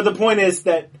 Yeah. But the point is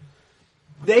that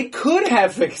they could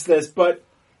have fixed this, but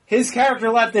his character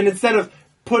left, and instead of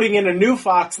putting in a new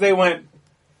Fox, they went,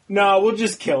 "No, we'll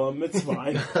just kill him. It's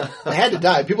fine." They had to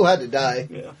die. People had to die.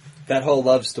 Yeah. That whole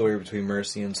love story between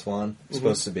Mercy and Swan is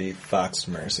supposed to be Fox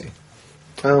to Mercy.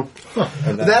 Oh.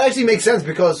 And That actually makes sense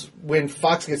because when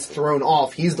Fox gets thrown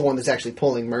off, he's the one that's actually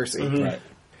pulling Mercy. right.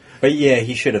 But yeah,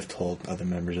 he should have told other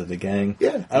members of the gang.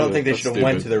 Yeah. I don't Yeah, think they that's should have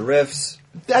went to stupid. the riffs.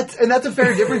 That's a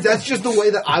fair difference. That's just the way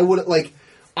that I would like.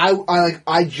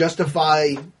 I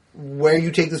justify where you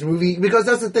take this movie because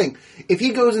that's the thing. If he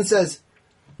goes and says,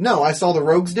 "No, I saw the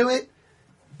Rogues do it,"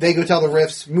 they go tell the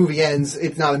riffs. Movie ends.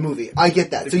 It's not a movie. I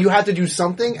get that. So you have to do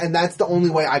something, and that's the only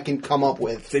way I can come up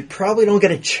with. They probably don't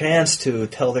get a chance to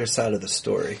tell their side of the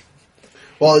story.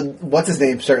 Well, what's his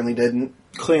name certainly didn't.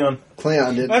 Cleon.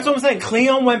 Cleon did. That's what I'm saying.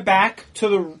 Cleon went back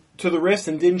to the Rifts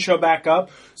and didn't show back up.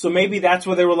 So maybe that's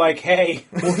where they were like, "Hey,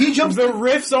 Well, he jumps. the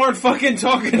Rifts aren't fucking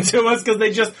talking to us because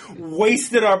they just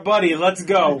wasted our buddy. Let's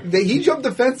go." He jumped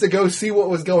the fence to go see what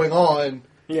was going on,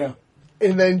 Yeah.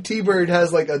 and then T-Bird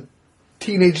has like a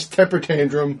teenage temper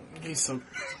tantrum. He's so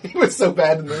He was so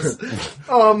bad in this.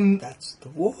 That's the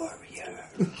warrior.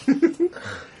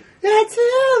 That's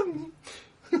him.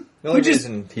 The only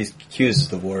reason he accuses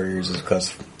the Warriors is because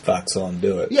Fox saw him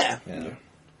do it. Yeah. Can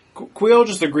we all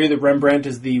just agree that Rembrandt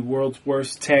is the world's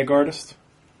worst tag artist?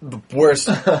 The worst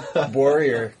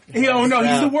warrior. He's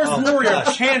the worst Oh, warrior,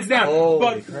 gosh. hands down. Holy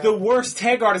But crap. the worst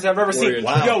tag artist I've ever Warriors. seen.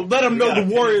 Wow. Yo, let them know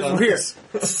the Warriors are here.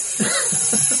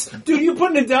 Dude, you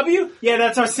putting a W? Yeah,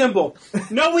 that's our symbol.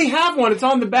 No, we have one. It's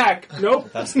on the back.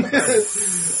 Nope. That's not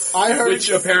I heard. Which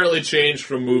apparently changed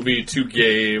from movie to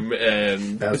game,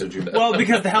 and That was a Jew. Well,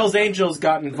 because the Hells Angels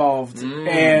got involved,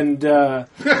 and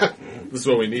this is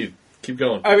what we need. Keep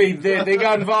going. I mean, they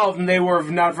got involved, and they were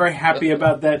not very happy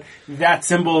about that. That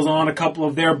symbol is on a couple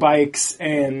of their bikes,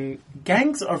 and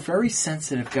gangs are very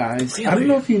sensitive, guys. I don't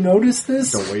know if you noticed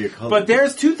this, The way you color. but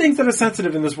there's two things that are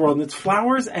sensitive in this world, and it's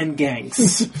flowers and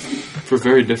gangs. For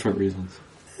very different reasons.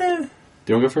 Do you want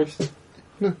to go first?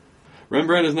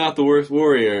 Rembrandt is not the worst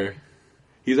warrior.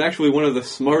 He's actually one of the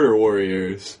smarter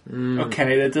warriors.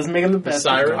 Okay, that doesn't make him the best.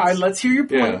 Sirens? All right, let's hear your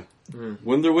point. Yeah.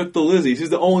 When they're with the Lizzies,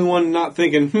 he's the only one not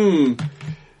thinking,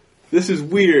 this is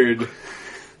weird.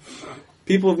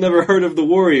 People have never heard of the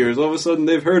Warriors. All of a sudden,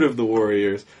 they've heard of the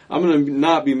Warriors. I'm going to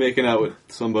not be making out with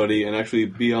somebody and actually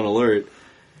be on alert.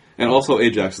 And also,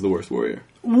 Ajax is the worst warrior.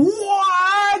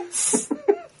 What?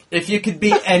 If you could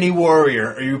beat any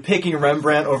warrior, are you picking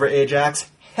Rembrandt over Ajax?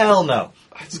 Hell no.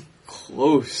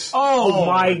 Close. Oh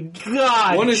my God,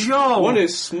 Joe! One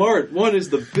is smart. One is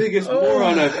the biggest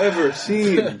moron I've ever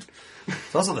seen.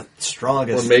 It's also the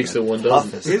strongest. One makes it, one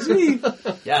doesn't. toughest. Is he?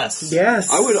 Yes. Yes,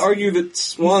 I would argue that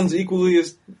Swan's equally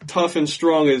as tough and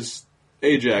strong as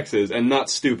Ajax is, and not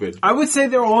stupid. I would say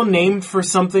they're all named for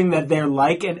something that they're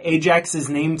like, and Ajax is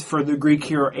named for the Greek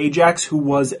hero Ajax, who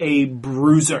was a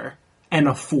bruiser and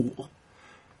a fool.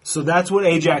 So that's what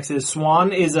Ajax is.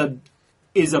 Swan is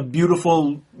a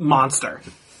beautiful monster.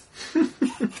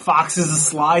 Fox is a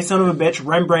sly son of a bitch.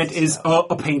 Rembrandt is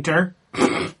a painter.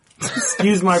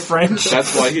 Excuse my French.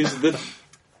 That's why he's the...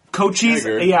 Cochise,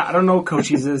 Tiger. yeah, I don't know what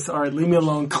Cochise is. All right, leave me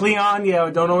alone. Cleon, yeah, I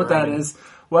don't know what that is.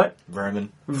 What?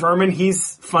 Vermin. Vermin,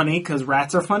 he's funny because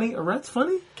rats are funny. Are rats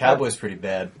funny? Cowboy's pretty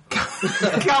bad.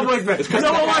 Cowboy's bad.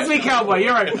 No one wants to be a cowboy.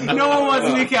 You're right. No one wants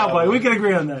to be a cowboy. We can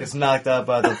agree on that. Gets knocked out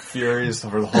by the Furies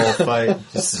over the whole fight.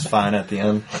 Just is fine at the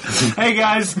end. Hey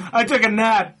guys, I took a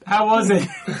nap. How was it?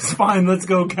 It's fine. Let's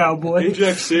go, cowboy.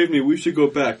 Ajax saved me. We should go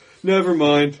back. Never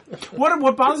mind.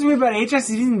 What bothers me about Ajax?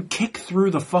 He didn't kick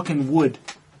through the fucking wood.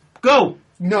 Go.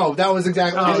 No, that was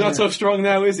exactly. He's not so strong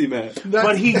now, is he, Matt?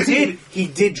 But he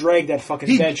did drag that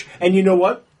fucking bench. And you know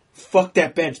what? fuck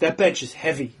that bench. That bench is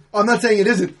heavy. I'm not saying it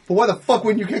isn't, but why the fuck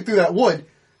wouldn't you kick through that wood?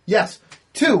 Yes.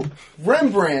 2,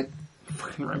 Rembrandt,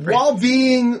 while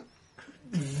being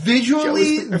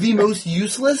visually the most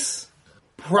useless,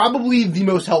 probably the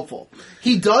most helpful.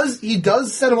 He does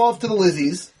set him off to the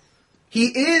Lizzies. He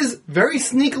is very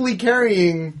sneakily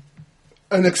carrying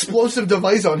an explosive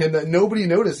device on him that nobody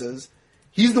notices.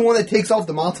 He's the one that takes off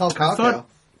the Molotov cocktail.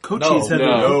 Cochise had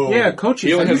no. the... Yeah, Cochise.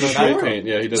 He only has the sure? spray paint.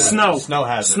 Yeah, he does. Snow. Snow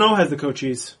has it. Snow has the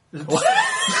Cochise.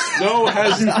 Snow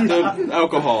has the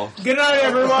alcohol. Good night,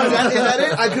 everyone. Is that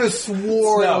it? I could have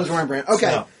swore that was Rembrandt. Okay.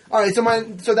 Snow. All right,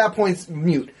 so that point's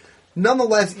mute.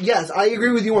 Nonetheless, yes, I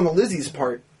agree with you on the Lizzie's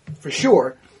part, for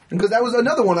sure. Because that was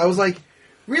another one. I was like,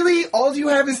 really? All you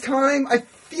have is time? I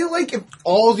feel like if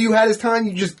all you had is time,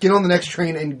 you just get on the next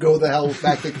train and go the hell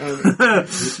back to Coney.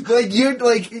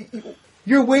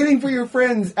 You're waiting for your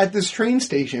friends at this train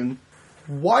station.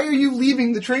 Why are you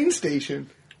leaving the train station?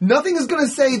 Nothing is going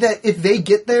to say that if they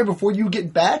get there before you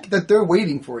get back, that they're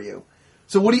waiting for you.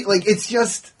 So what do you, it's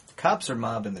just... Cops are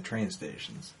mobbing the train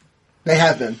stations. They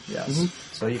have been. Yes.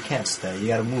 So you can't stay. You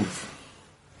gotta move.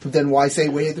 But then why say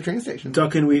wait at the train station?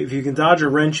 Duck and weave. If you can dodge a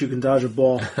wrench, you can dodge a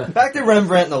ball. Back to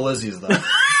Rembrandt and the Lizzies, though.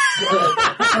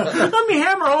 Let me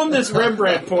hammer home this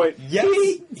Rembrandt point. Yes,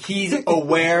 he's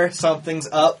aware something's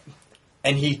up,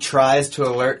 and he tries to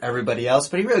alert everybody else,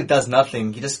 but he really does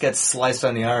nothing. He just gets sliced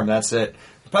on the arm, that's it.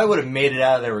 He probably would have made it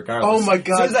out of there regardless. Oh my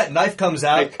God. As soon as that knife comes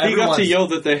out, He got to yell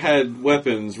that they had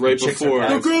weapons right Chicks are before.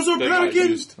 packing. The girls are they got packing!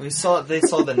 used. They saw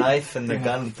the knife and the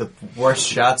gun. The worst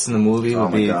shots in the movie Oh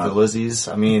would my be God. the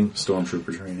Lizzies. I mean,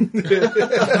 Stormtrooper training.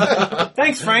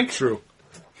 Thanks, Frank. True.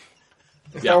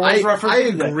 Yeah, Star Wars I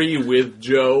reference. agree with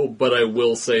Joe, but I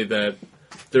will say that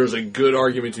there's a good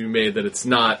argument to be made that it's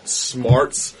not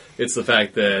smarts. It's the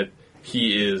fact that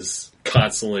he is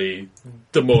constantly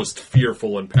the most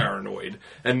fearful and paranoid,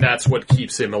 and that's what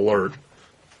keeps him alert.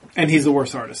 And he's the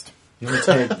worst artist.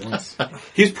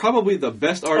 He's probably the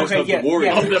best artist of the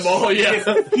Warriors. Of them all, yeah.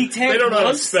 He tagged They don't know how to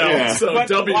once, spell, Yeah. so but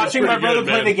W is watching my pretty brother good,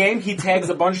 play man. the game, he tags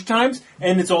a bunch of times,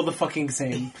 and it's all the fucking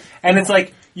same. And it's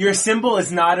like, your symbol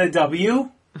is not a W,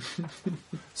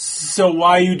 so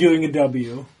why are you doing a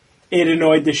W? It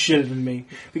annoyed the shit out of me.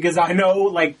 Because I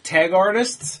know, tag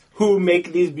artists who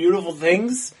make these beautiful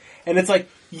things, and it's like,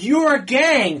 you're a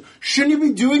gang. Shouldn't you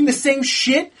be doing the same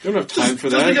shit? You don't have time for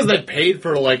Just that. because they paid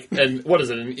for, what is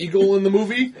it, an eagle in the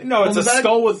movie? No, it's On a the back?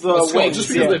 skull with A skull. wings. Just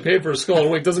because yeah. they paid for a skull and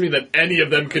wing doesn't mean that any of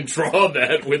them can draw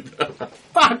that with...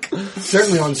 Fuck!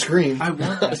 Certainly on screen. I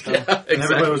want that, though. And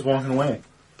everybody was walking away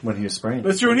when he was spraying.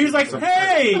 That's true. And he was like,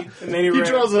 hey! And then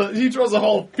He draws a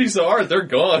whole piece of art, they're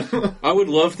gone. I would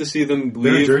love to see them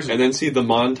They're in leave Jersey. and then see the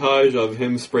montage of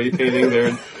him spray painting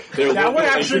their That would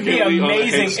actually be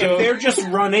amazing if they're they're just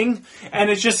running and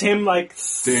it's just him taking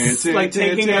It's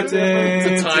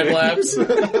a time lapse.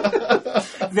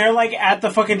 They're at the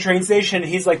fucking train station.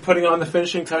 He's putting on the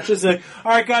finishing touches. All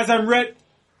right, guys, I'm ready.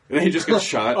 and then he just gets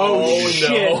shot. Oh, shit!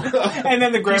 no. And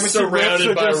then the Gramercy rips Surrounded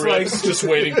are by just rips, just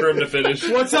waiting for him to finish.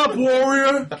 "What's up,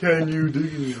 warrior? Can you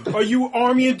do? Are you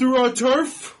armying through our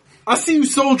turf? I see you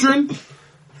soldiering.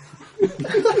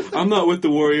 I'm not with the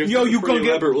Warriors. Yo, you Pretty gonna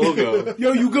get- elaborate logo.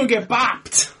 Yo, you gonna get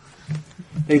bopped."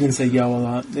 They didn't say yo a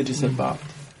lot. They just said bopped.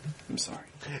 I'm sorry.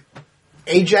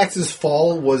 Ajax's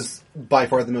fall was by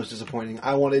far the most disappointing.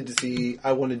 I wanted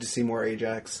to see more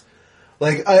Ajax.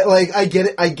 I get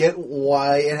it. I get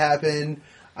why it happened.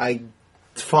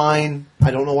 It's fine.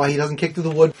 I don't know why he doesn't kick through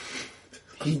the wood.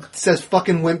 He says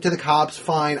fucking wimp to the cops.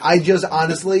 Fine. I just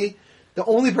honestly, the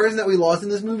only person that we lost in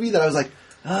this movie that I was like,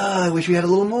 I wish we had a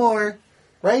little more.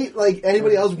 Right?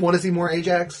 Anybody else want to see more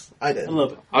Ajax? I did. A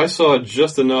little bit. I saw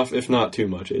just enough, if not too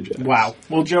much, Ajax. Wow.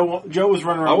 Well, Joe was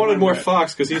running around. I wanted more Rembrandt.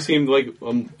 Fox because he seemed like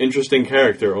an interesting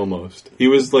character almost. He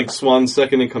was like Swan's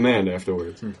second in command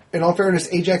afterwards. In all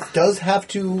fairness, Ajax does have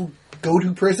to go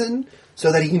to prison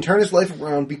so that he can turn his life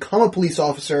around, become a police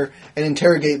officer, and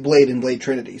interrogate Blade in Blade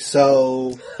Trinity.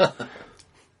 So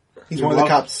he's one of the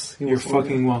cops. He You're was one of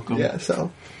fucking welcome. them. Yeah.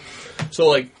 So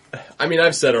So,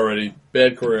 I've said already,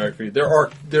 bad choreography.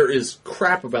 There is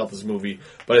crap about this movie,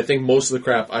 but I think most of the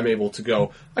crap I'm able to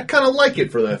go, I kind of like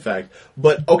it for that fact.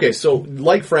 But, okay, so,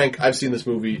 like Frank, I've seen this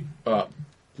movie,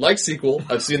 like Sequel,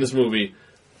 I've seen this movie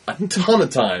a ton of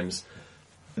times.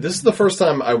 This is the first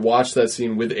time I watched that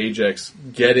scene with Ajax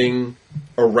getting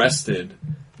arrested,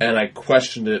 and I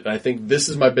questioned it, and I think this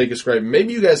is my biggest gripe.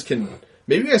 Maybe you guys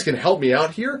can help me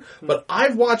out here, but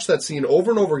I've watched that scene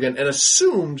over and over again and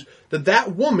assumed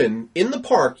that woman in the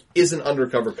park is an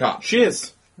undercover cop. She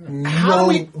is.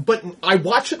 But I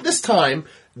watch it this time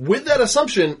with that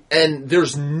assumption, and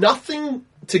there's nothing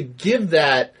to give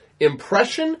that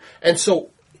impression, and so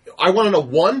I want to know,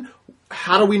 one,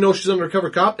 how do we know she's an undercover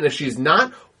cop? And if she's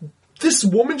not, this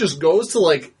woman just goes to,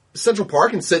 like, Central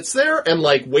Park and sits there and,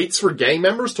 like, waits for gang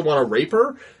members to want to rape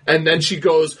her. And then she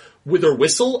goes with her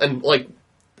whistle and, like,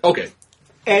 okay.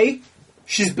 A,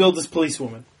 she's billed as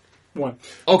policewoman. 1.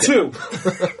 Okay. 2.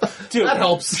 That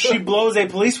helps. She blows a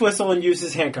police whistle and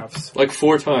uses handcuffs. Like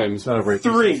 4 times. Not a rape.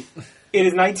 3. It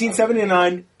is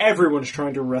 1979. Everyone's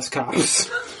trying to arrest cops.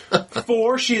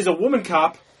 4. She is a woman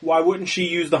cop. Why wouldn't she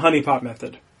use the honeypot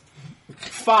method?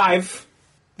 5.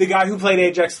 The guy who played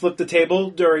Ajax flipped the table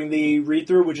during the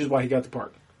read-through, which is why he got the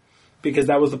part. Because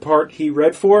that was the part he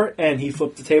read for, and he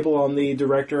flipped the table on the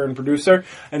director and producer,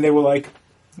 and they were like,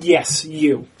 yes,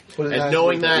 you. And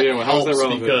knowing that Yeah, well, how's that helps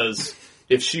relevant? because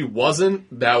if she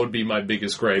wasn't, that would be my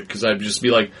biggest gripe because I'd just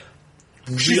be like,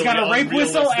 She's got a rape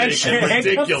whistle and she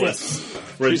ridiculous.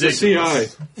 She's a CI.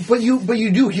 But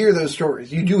you do hear those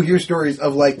stories. You do hear stories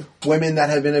of like women that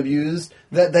have been abused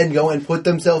that then go and put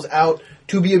themselves out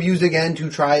to be abused again to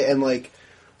try and like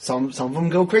some of them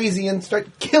go crazy and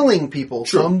start killing people.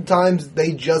 True. Sometimes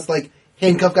they just like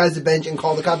handcuff guys to the bench and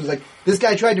call the cops. It's like, this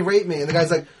guy tried to rape me, and the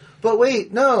guy's like, but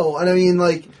wait, no. And I mean,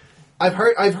 like, I've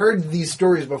heard these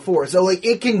stories before, so like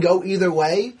it can go either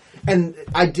way. And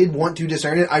I did want to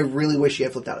discern it. I really wish she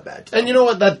had flipped out a bad. And you know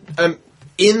what? That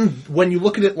when you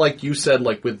look at it, like you said,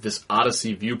 like with this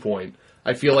Odyssey viewpoint,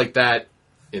 I feel like that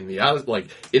in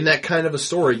that kind of a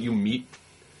story, you meet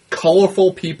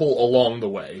colorful people along the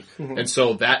way, and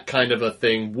so that kind of a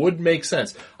thing would make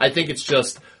sense. I think it's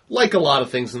just like a lot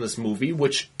of things in this movie,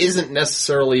 which isn't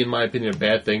necessarily, in my opinion, a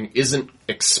bad thing, isn't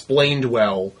explained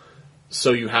well.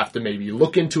 So you have to maybe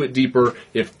look into it deeper.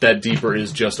 If that deeper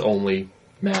is just only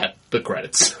Matt, the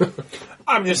credits.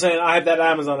 I'm just saying, I have that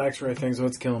Amazon X-ray thing, so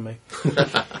it's killing me.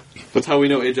 That's how we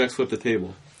know Ajax flipped the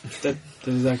table. That's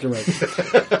exactly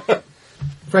right.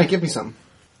 Frank, give me some.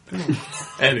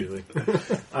 Anything.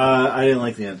 I didn't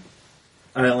like the end.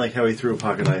 I didn't like how he threw a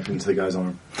pocket knife into the guy's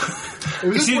arm. It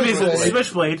was Excuse me, it's a switchblade.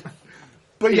 switchblade.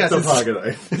 But yes, It's a pocket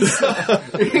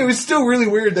knife. it was still really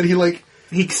weird that he like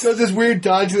he does this weird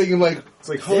dodge thing and like It's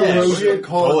like Call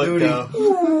of Duty.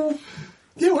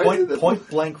 yeah, why did that- Point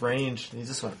blank range. He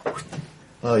just went.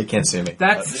 Oh, you can't see me.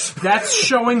 That's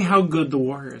showing how good the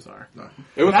Warriors are.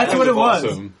 It was That's kind what of it was.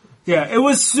 awesome. Yeah, it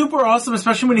was super awesome,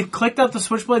 especially when he clicked out the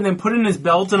switchblade and then put it in his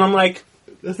belt, and I'm like,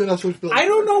 That's not how switchblade. I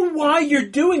don't know why you're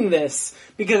doing this,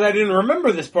 because I didn't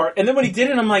remember this part. And then when he did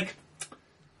it, I'm like,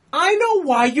 I know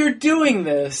why you're doing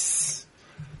this.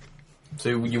 So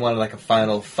you wanted like a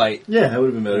final fight, Yeah, that would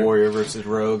have been better. Warrior versus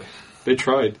Rogue. They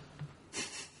tried.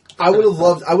 I would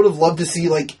have loved to see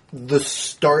like the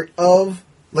start of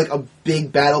like a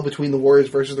big battle between the Warriors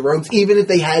versus the Rogues, even if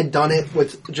they had done it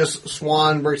with just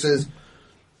Swan versus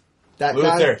that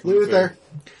guy, Luther.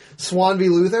 Swan v.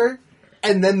 Luther,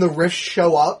 and then the Rifts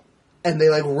show up and they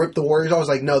like rip the Warriors off. I was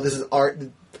like, no, this is art.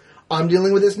 I'm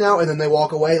dealing with this now, and then they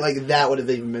walk away. Like that would have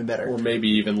even been better. Or maybe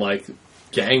even like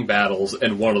gang battles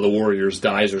and one of the Warriors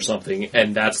dies or something,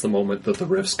 and that's the moment that the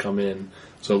Rifts come in.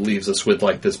 So it leaves us with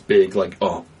like this big, like,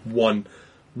 a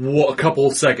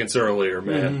couple seconds earlier,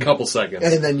 man. Couple seconds.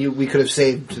 And then we could have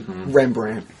saved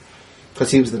Rembrandt because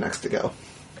he was the next to go.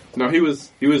 No, he was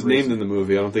named in the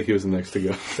movie. I don't think he was the next to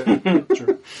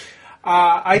go.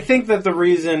 I think that the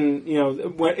reason,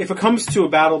 if it comes to a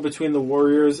battle between the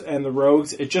Warriors and the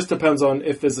Rogues, it just depends on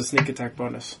if there's a sneak attack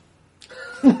bonus.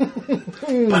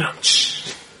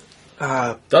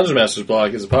 Dungeon Master's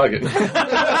blog is a pocket. There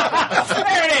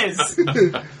it is!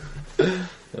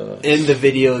 In the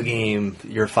video game,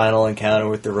 your final encounter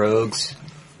with the Rogues,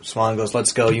 Swan goes,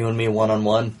 "Let's go, you and me,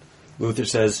 1-on-1." Luther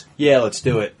says, "Yeah, let's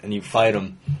do it," and you fight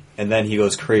him. And then he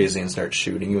goes crazy and starts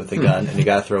shooting you with a gun, and you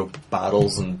gotta throw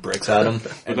bottles and bricks at him.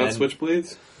 And Without then,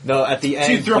 switchblades? no, at the end,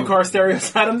 So you throw car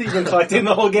stereos at him that you've been collecting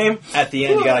the whole game? at the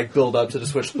end, you gotta build up to the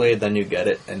switchblade, then you get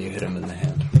it, and you hit him in the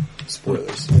hand.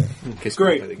 Spoilers. In case you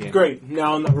play the Great, game. great.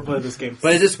 Now I'll never play this game.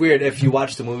 But it's just weird if you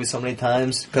watch the movie so many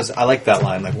times, because I like that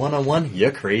line, like, 1-on-1?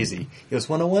 You're crazy. He goes,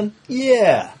 1-on-1?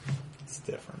 Yeah. It's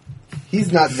different.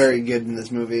 He's not very good in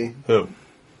this movie. Who?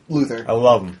 Luther. I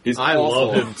love him. He's I awful.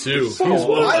 love him too. He's one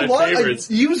of I my love- favorites.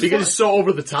 he was because fun. he's so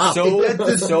over the top.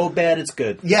 So bad it's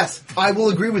good. Yes, I will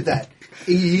agree with that.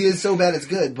 He is so bad it's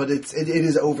good, but it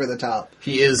is over the top.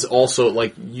 He is also,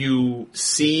 like, you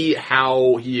see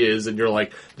how he is, and you're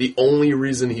like, the only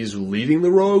reason he's leading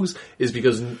the Rogues is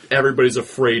because everybody's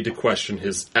afraid to question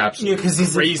his absolute Yeah, 'cause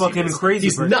he's a craziness. fucking crazy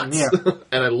He's person, nuts. yeah.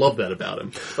 And I love that about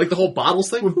him. Like, the whole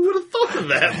bottles thing, who would have thought of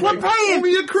that? We're Like, paying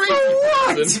only a crazy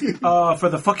person. for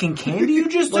the fucking candy you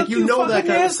just Like, took, you know that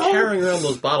fucking guy was asshole? carrying around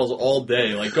those bottles all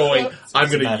day, like going, I'm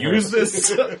going to Matt use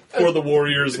this for the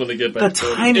Warriors when they get The back. if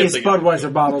tiniest they get back.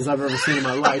 Budweiser bottles I've ever seen in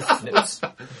my life.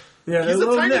 Yeah, He's a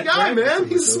tiny guy, man.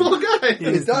 He's a small guy.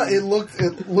 It does. It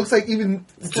looks like even.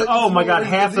 It's like Oh my god,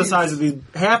 smaller half the than size of these.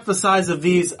 Half the size of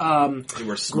these. They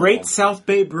were small. Great South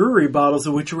Bay Brewery bottles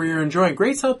of which we are enjoying.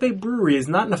 Great South Bay Brewery is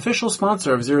not an official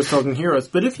sponsor of Zero Talking Heroes,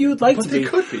 but if you would like to they be,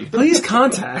 could be. please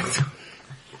contact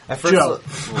I first Joe.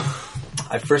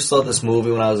 I first saw this movie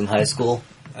when I was in high school,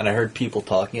 and I heard people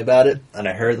talking about it, and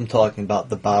I heard them talking about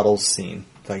the bottles scene.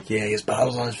 It's like, yeah, he has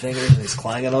bottles on his fingers, and he's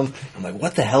clanging them. I'm like,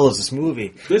 what the hell is this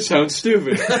movie? This sounds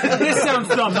stupid. This sounds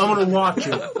dumb. I'm going to watch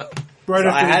it. Right So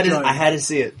after I had to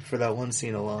see it for that one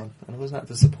scene alone, and I was not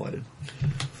disappointed.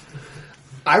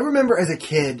 I remember as a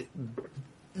kid,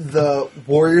 the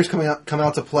Warriors come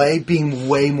out to play being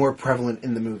way more prevalent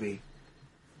in the movie.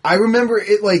 I remember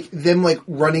it like them like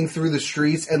running through the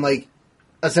streets and like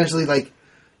essentially like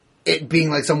it being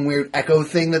like some weird echo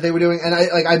thing that they were doing, and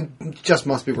I just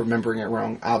must be remembering it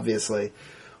wrong, obviously.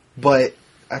 But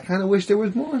I kind of wish there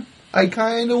was more. I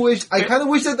kind of wish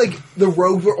that like the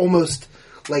Rogues were almost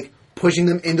like pushing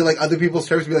them into like other people's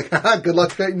turfs to be like, haha, good luck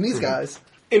fighting these guys.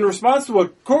 In response to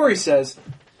what Corey says,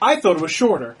 I thought it was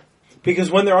shorter.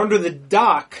 Because when they're under the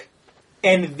dock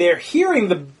and they're hearing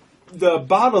the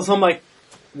bottles, I'm like,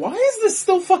 why is this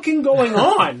still fucking going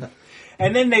on?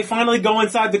 And then they finally go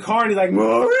inside the car and he's like,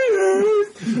 Warriors!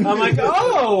 I'm like,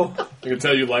 oh! I can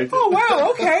tell you liked it. Oh, wow,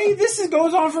 okay. This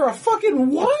goes on for a fucking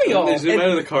while. They zoom out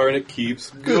of the car and it keeps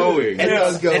going. It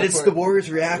does go And it's for the it. Warriors'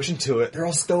 reaction to it. They're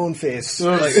all stone-faced.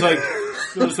 So it's like,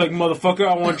 motherfucker,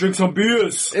 I want to drink some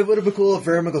beers. It would have been cool if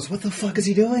Verma goes, what the fuck is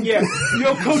he doing? Yeah.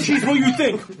 Yo, Coachies, what you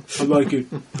think? I like it.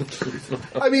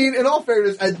 I mean, in all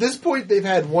fairness, at this point they've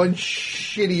had one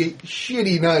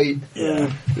shitty night.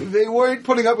 Yeah. They weren't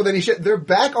putting up with any shit. They're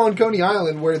back on Coney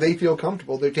Island where they feel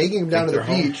comfortable. They're taking him down to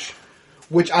the beach,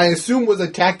 which I assume was a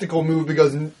tactical move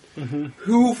because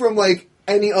who from like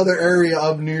any other area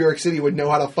of New York City would know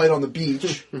how to fight on the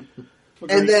beach?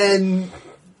 And then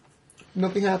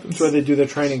nothing happens. That's where they do their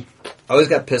training. I always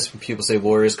got pissed when people say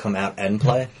Warriors come out and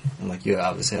play. I'm like, you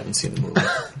obviously haven't seen the movie.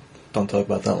 Don't talk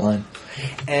about that line.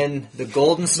 And the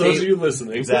Golden State... Those of you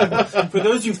listening. Exactly. For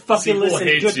those you fucking Sequel listen,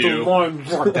 hates get the you. long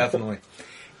work. Definitely.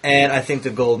 And I think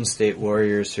the Golden State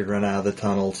Warriors should run out of the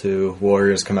tunnel to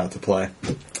Warriors come out to play.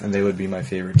 And they would be my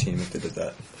favorite team if they did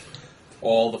that.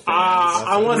 All the fans.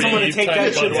 I want someone to take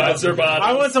that shit. Budweiser bottles.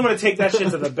 I want someone to take that shit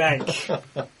to the bank.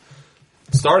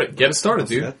 Start it. Get it started,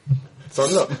 dude. Start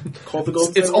it up. Call the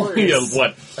Golden It's State only Warriors.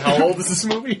 what? How old is this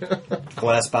movie?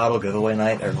 Glass bottle giveaway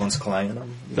night, everyone's clanging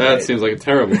them. That seems like a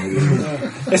terrible movie.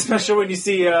 Especially when you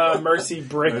see Mercy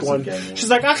break Mercy one. gang. She's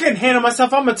like, I couldn't handle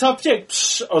myself. I'm a tough chick.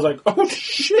 Psh. I was like, oh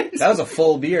shit. That was a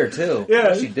full beer, too. Yeah.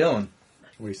 What's she doing?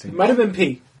 Might have been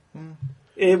P.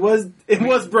 It was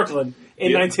Brooklyn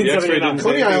in The X-ray didn't 1979, say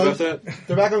Coney anything Island. about that.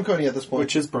 They're back on Coney at this point.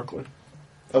 which is Brooklyn.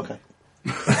 Okay.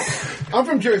 I'm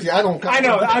from Jersey. I don't. I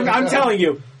know. I'm telling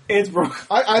you, it's Brooklyn.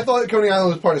 I thought Coney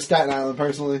Island was part of Staten Island,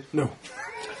 personally. No.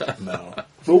 No.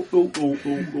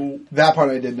 That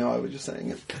part I did know. I was just saying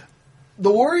it.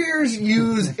 The Warriors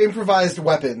use improvised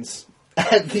weapons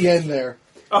at the end there.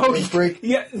 Oh, They break.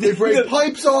 yeah. They break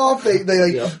pipes off. They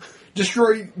like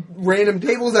destroy random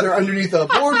tables that are underneath a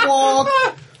boardwalk.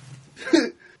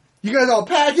 You guys all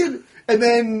packing, and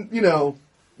then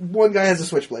one guy has a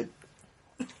switchblade.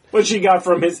 What she got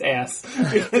from his ass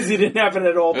because he didn't have it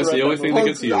at all. That's throughout the only the thing movie.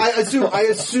 that gets used.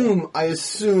 I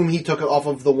assume he took it off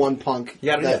of the one punk.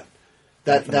 Yeah,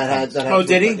 that had. Oh,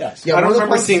 did he? Yes. Yeah, I one don't of the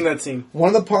remember punks- seeing that scene. One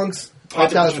of the punks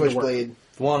popped out a switchblade.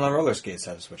 The one on roller skates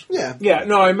had a switch. Yeah. Yeah,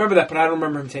 no, I remember that, but I don't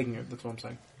remember him taking it. That's what I'm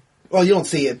saying. Well, you don't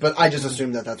see it, but I just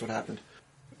assume that that's what happened.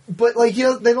 But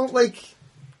they don't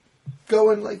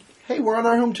go and hey, we're on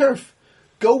our home turf.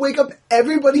 Go wake up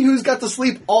everybody who's got to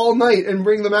sleep all night and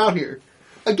bring them out here.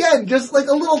 Again, just a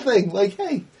little thing,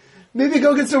 hey, maybe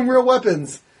go get some real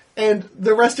weapons and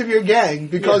the rest of your gang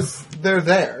because they're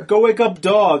there. Go wake up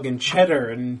Dog and Cheddar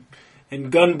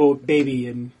and Gunboat Baby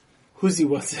and who's he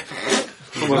was it?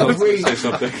 Someone else say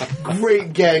something.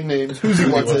 Great gang names. Who's he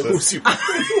wants it?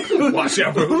 Watch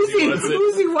out for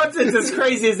Who's he what's it's as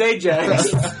crazy as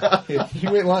Ajax.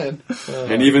 You ain't lying.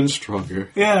 And even stronger.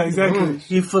 Yeah, exactly.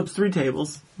 He flips 3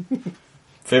 tables.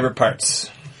 Favorite parts?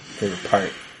 Favorite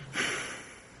part?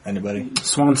 Anybody?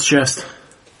 Swan's chest.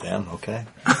 Damn, okay.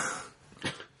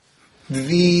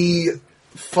 The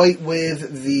fight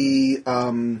with the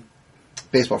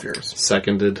baseball Furies.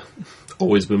 Seconded.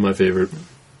 Always been my favorite.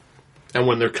 And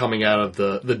when they're coming out of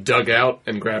the dugout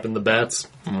and grabbing the bats.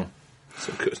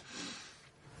 So good.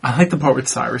 I like the part with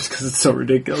Cyrus because it's so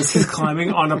ridiculous. He's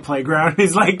climbing on a playground.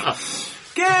 He's like,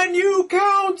 can you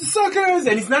count, suckers?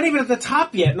 And he's not even at the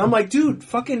top yet. And I'm like, dude,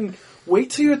 fucking wait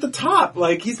till you're at the top.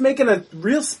 Like, he's making a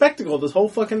real spectacle of this whole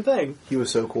fucking thing. He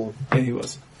was so cool. Yeah, he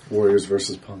was. Warriors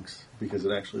versus Punks, because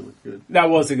it actually looked good. That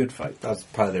was a good fight. That was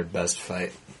probably their best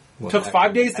fight. Took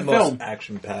 5 days to film.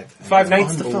 Action-packed. 5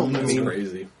 nights to film. I That's mean,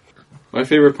 crazy. My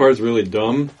favorite part is really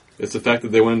dumb. It's the fact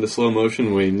that they went into slow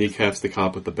motion when he kneacaps the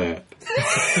cop with the bat.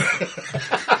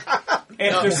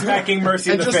 after smacking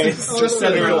Mercy in the face. Just to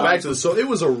go back to this. So it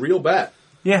was a real bat.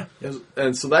 Yeah.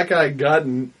 And so that guy got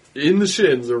in the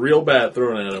shins, a real bat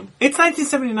thrown at him. It's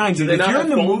 1979, dude. they If not you're have in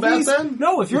the foam movies, back then?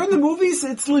 no, if you're in the movies,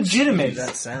 it's legitimate.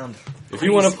 That sound. If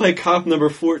you want to play cop number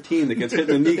 14 that gets hit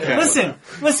in the kneecap. Listen.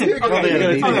 Probably Okay,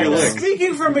 gonna take your leg.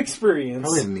 speaking from experience,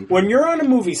 Probably didn't need when you're on a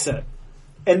movie set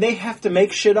and they have to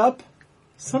make shit up,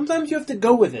 sometimes you have to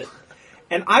go with it.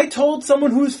 And I told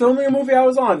someone who was filming a movie I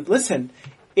was on, listen,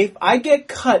 if I get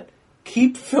cut,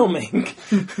 keep filming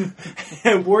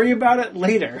and worry about it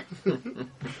later.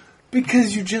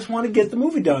 Because you just want to get the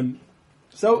movie done.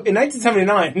 So, in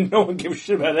 1979, no one gave a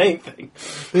shit about anything.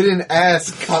 They didn't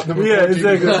ask cop number 14.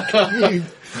 exactly.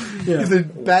 He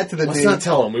said bat to the Let's knee. not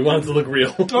tell him. We want it to look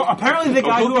real. Well, apparently the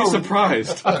guy Don't be who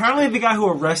surprised. apparently the guy who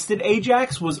arrested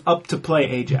Ajax was up to play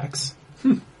Ajax.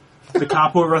 The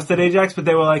cop who arrested Ajax, but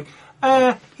they were like,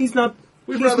 he's not.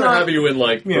 We'd he's rather not, have you in,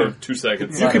 Yeah. for 2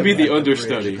 seconds. You could be the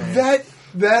understudy.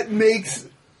 That makes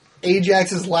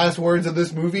Ajax's last words of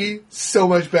this movie so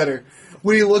much better.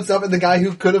 When he looks up at the guy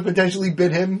who could have potentially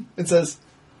bit him and says,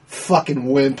 "Fucking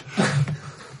wimp."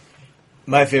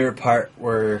 My favorite part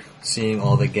were seeing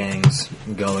all the gangs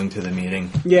going to the meeting.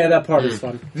 Yeah, that part is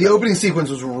fun. The opening sequence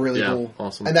was really Yeah, cool.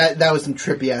 awesome. And that was some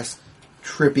trippy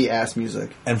ass music.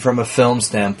 And from a film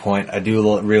standpoint, I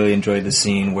do really enjoy the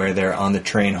scene where they're on the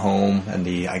train home and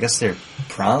I guess their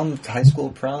high school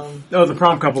prom. Oh, the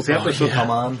prom couples. Yeah, They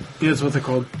come on. yeah, that's what they're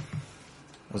called.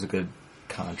 It was a good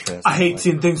contrast. I hate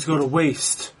seeing things go to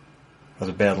waste, It was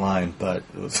a bad line, but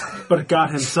it was. but it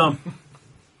got him some.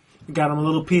 It got him a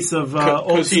little piece of old.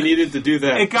 Because he needed to do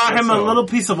that. It got him That's a all. little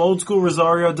piece of old school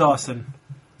Rosario Dawson.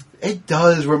 It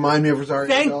does remind me of Rosario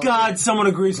Thank Dawson. God someone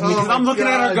agrees with me, because Oh I'm my looking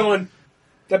at her God. going,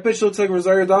 that bitch looks like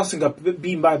Rosario Dawson got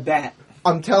beaten by a bat.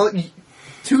 I'm telling you,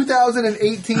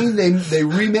 2018, they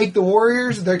remake The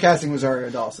Warriors, they're casting Rosario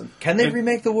Dawson. Can they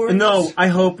remake the Warriors? No, I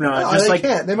hope not. No, Just they like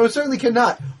can't. They most certainly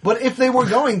cannot. But if they were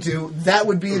going to, that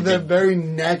would be the very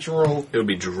natural... It would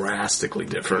be drastically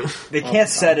different. They can't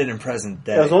set it in present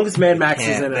day. as long as Mad Max is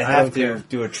Can't. in it, They I have don't to care.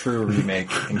 do a true remake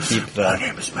and keep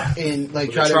the. in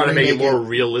like Try try to make it remake more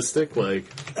realistic. Like,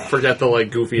 forget the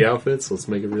goofy outfits. Let's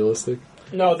make it realistic.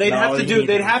 No, they'd No, have to you do. need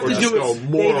They'd to- have or to just do go it.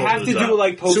 more They'd over have the to do top. it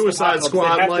like post Suicide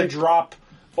Squad, They'd have like- to drop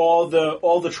all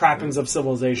the trappings of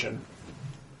civilization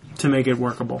to make it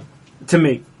workable. To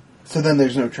me, So then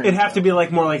there's no train. it'd have to be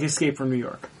like more like Escape from New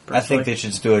York. I think they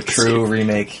should just do a true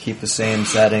remake. Keep the same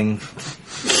setting,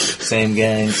 same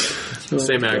gangs.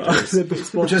 Same actors.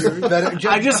 just better.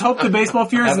 I just hope the baseball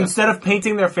Furies, instead of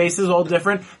painting their faces all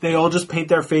different, they all just paint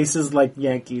their faces like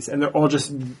Yankees, and they're all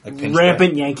just pinstripe.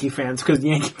 rampant Yankee fans, because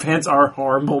Yankee fans are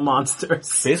horrible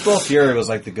monsters. Baseball Fury was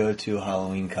like the go-to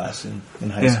Halloween costume in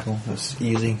high Yeah. school. It was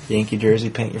easy. Yankee jersey,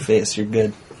 paint your face, you're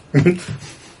good.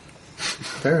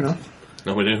 Fair enough.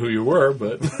 Nobody knew who you were,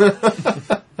 but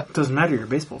Doesn't matter, you're a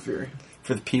baseball Fury.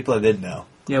 For the people that did know.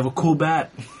 You have a cool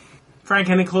bat. Frank,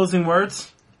 any closing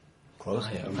words? Close.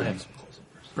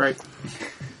 Right.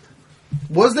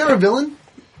 Was there a villain?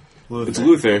 It's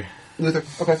Luther. Luther.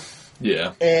 Okay.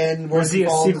 yeah. And Was he a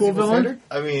followed the sequel villain? standard?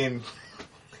 I mean,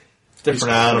 He's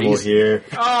different animal crazy. here.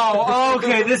 Oh,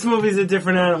 okay, this movie's a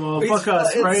different animal. Fuck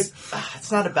us, right?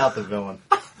 It's not about the villain.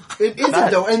 It isn't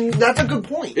though, and that's a good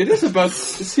point. It is about.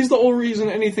 He's the only reason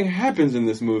anything happens in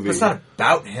this movie. It's not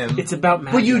about him. It's about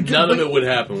magic. But you do, None of but- it would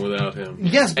happen without him.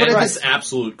 Yes, but and at this this-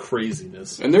 absolute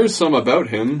craziness. And there's some about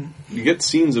him. You get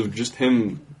scenes of just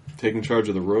him taking charge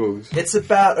of the rogues. It's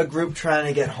about a group trying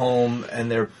to get home,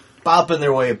 and they're bopping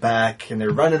their way back, and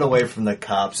they're running away from the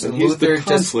cops. And And he's the Luther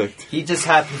conflict. he just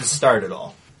happened to start it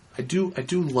all. I do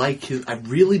like I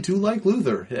really do like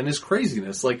Luther and his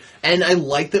craziness. Like, and I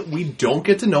like that we don't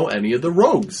get to know any of the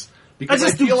rogues. Because I I,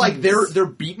 just feel do- like they're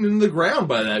beaten in the ground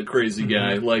by that crazy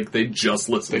guy. Like, they just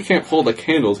listen. They can't hold a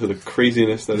candle to the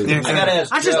craziness that is. Yeah. I gotta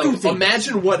ask I just Joe, do think-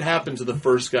 Imagine what happened to the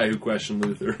first guy who questioned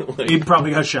Luther. Like, He probably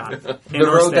got shot. the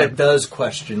rogue that does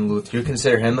question Luther, you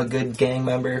consider him a good gang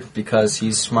member because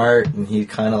he's smart and he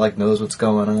kind of like knows what's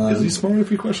going on. is he smart if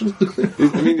he questions Luther?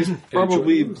 I mean, he's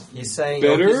probably He's saying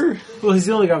better. Well, he's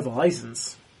the only guy with a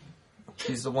license.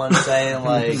 He's the one saying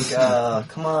like,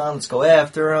 "Come on, let's go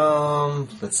after him.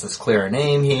 Let's clear our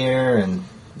name here." And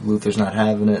Luther's not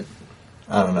having it.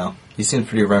 I don't know. He seems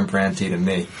pretty Rembrandty to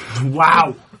me.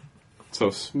 Wow. So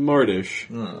smartish.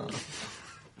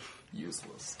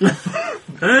 Useless.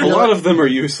 A lot of them are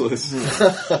useless.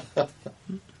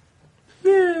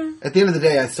 At the end of the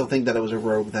day, I still think that it was a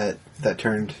rogue that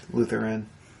turned Luther in.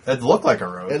 It looked like a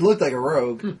rogue. It looked like a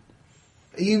rogue.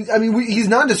 He's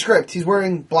nondescript. He's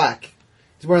wearing black.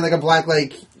 He's wearing like a black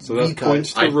So that V-cut.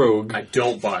 points to Rogue. I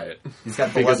don't buy it. He's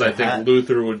got the Because I leather think hat.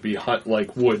 Luther would be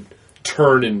would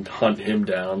turn and hunt him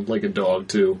down like a dog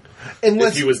too.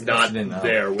 Unless if he was not Didn't know.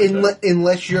 there with him.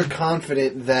 unless you're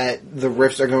confident that the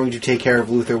Rifts are going to take care of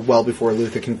Luther well before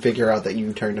Luther can figure out that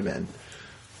you turned him in.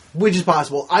 Which is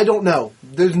possible. I don't know.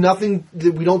 There's nothing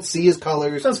that we don't see his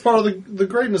colors. That's part of the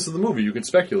greatness of the movie. You can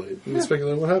speculate. You can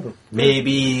speculate what happened.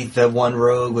 Maybe the one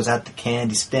rogue was at the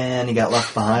candy stand. He got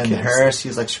left behind the hearse. He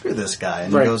was like, "Screw this guy,"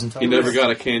 and Right. he goes and tells He never Reese.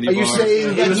 got a candy Are bar. you saying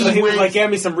He that was he like, went...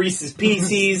 get me some Reese's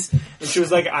Pieces, and she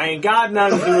was like, I ain't got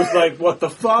none. And he was like, what the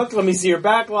fuck? Let me see your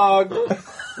backlog.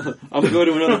 I'm going to go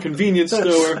to another convenience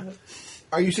store.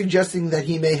 Are you suggesting that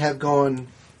he may have gone...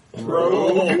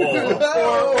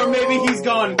 Or maybe he's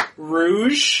gone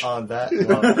Rouge. on that.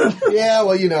 One. Yeah,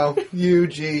 well,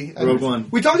 UG. Rogue One.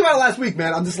 We talked about it last week,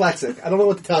 man. I'm dyslexic. I don't know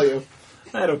what to tell you.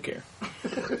 I don't care.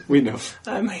 We know.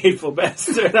 I'm a hateful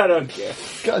bastard. I don't care.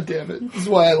 God damn it. This is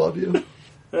why I love you.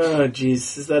 Oh,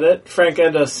 jeez. Is that it? Frank,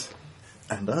 end us.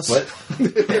 And us. What?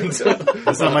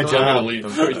 That's not my I'm gonna job. leave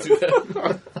before you do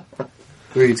that.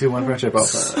 3, 2, 1, friendship.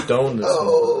 Stone this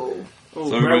Oh. So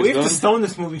Bro, everybody's we have done? to stone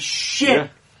this movie. Shit. Yeah.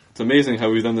 It's amazing how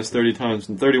we've done this 30 times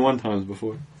and 31 times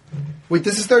before. Wait,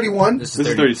 this is 31? This is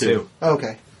 32. Oh,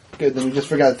 okay. Good, then we just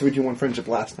forgot 3-2-1 friendship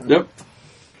last time. Yep.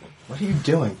 What are you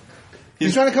doing?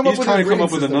 He's trying to come up with a trying to come rating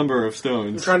up with a system. number of I'm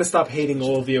stones. trying to stop hating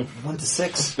all of you. 1 to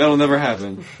 6. That'll never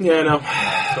happen. Yeah, I know.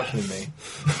 Especially me.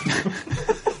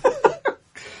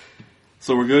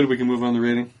 So we're good? We can move on to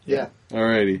rating? Yeah.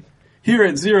 Alrighty. Here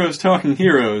at Zero's Talking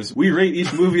Heroes, we rate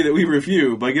each movie that we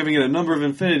review by giving it a number of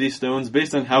Infinity Stones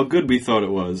based on how good we thought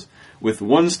it was, with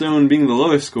 1 stone being the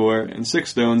lowest score and 6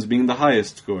 stones being the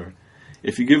highest score.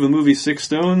 If you give a movie 6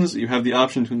 stones, you have the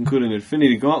option to include an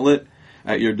Infinity Gauntlet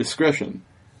at your discretion.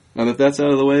 Now that that's out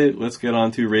of the way, let's get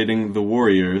on to rating The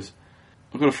Warriors.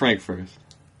 I'll go to Frank first.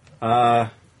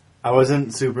 I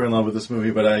wasn't super in love with this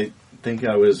movie, but I think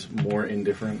I was more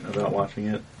indifferent about watching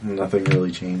it. Nothing really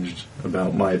changed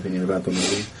about my opinion about the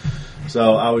movie.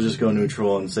 So I would just go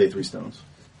neutral and say 3 stones.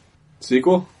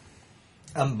 Sequel?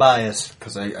 I'm biased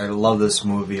because I love this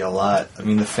movie a lot. I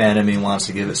mean, the fan of me wants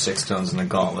to give it 6 stones in the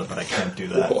gauntlet, but I can't do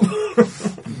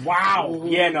that. Wow.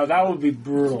 Yeah, no, that would be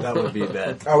brutal. That would be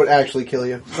bad. I would actually kill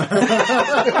you. In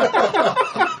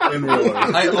real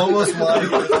life. I almost want to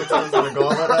give it 6 stones in the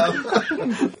gauntlet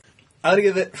now. I would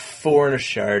give it 4 and a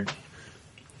shard.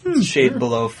 Shade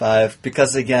below 5.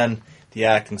 Because, again, the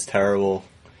acting's terrible.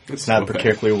 It's not okay.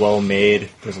 particularly well made.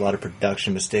 There's a lot of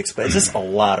production mistakes, but it's just a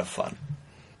lot of fun.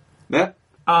 That?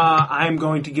 I'm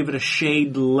going to give it a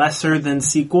shade lesser than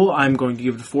sequel. I'm going to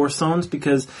give it 4 stones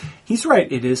because he's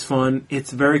right. It is fun.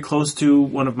 It's very close to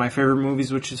one of my favorite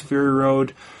movies, which is Fury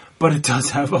Road. But it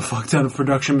does have a fuck ton of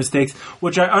production mistakes,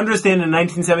 which I understand in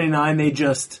 1979 they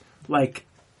just,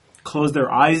 closed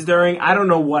their eyes during. I don't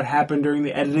know what happened during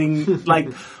the editing,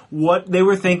 what they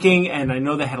were thinking, and I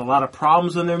know they had a lot of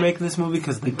problems when they were making this movie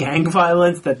because of the gang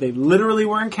violence that they literally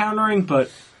were encountering, but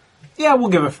yeah, we'll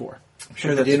give it 4. I'm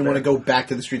sure they didn't want to go back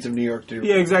to the streets of New York to...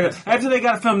 Yeah, exactly. After they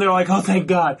got film, they were like, oh, thank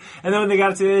God. And then when they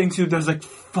got to the editing suit, they was like,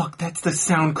 fuck, that's the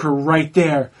sound crew right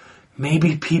there.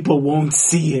 Maybe people won't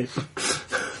see it.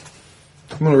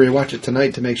 I'm going to rewatch it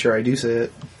tonight to make sure I do see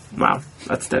it. Wow,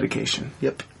 that's dedication.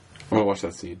 Yep. I want to watch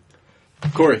that scene.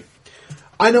 Corey.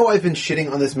 I know I've been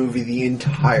shitting on this movie the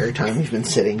entire time we've been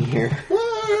sitting here.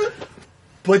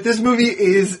 But this movie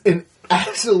is an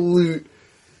absolute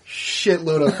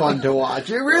shitload of fun to watch.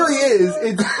 It really is.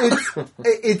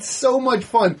 It's so much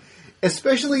fun.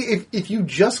 Especially if you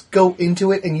just go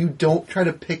into it and you don't try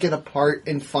to pick it apart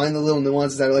and find the little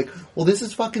nuances that are like, well, this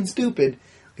is fucking stupid.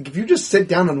 If you just sit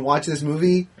down and watch this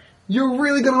movie, you're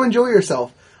really going to enjoy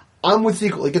yourself. I'm with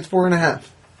sequel. It gets 4.5.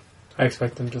 I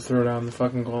expect them to throw down the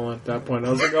fucking gauntlet at that point.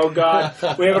 I was like, oh God,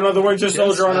 we have another Winter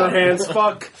Soldier on our hands.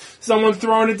 Fuck. Someone's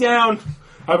throwing it down.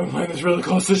 I've been playing this really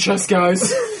close to the chest,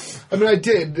 guys. I mean, I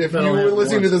did. If you were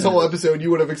listening to this whole episode,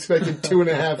 you would have expected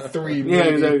 2.5, 3. Maybe. Yeah,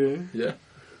 exactly. Yeah.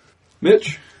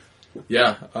 Mitch.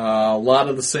 Yeah, a lot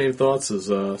of the same thoughts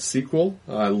as sequel.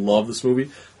 I love this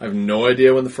movie. I have no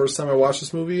idea when the first time I watched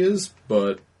this movie is,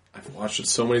 but I've watched it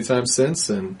so many times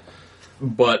since.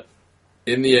 But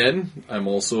in the end, I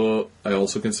also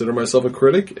consider myself a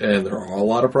critic, and there are a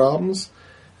lot of problems.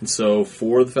 And so,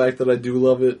 for the fact that I do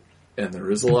love it, and there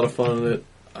is a lot of fun in it,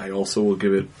 I also will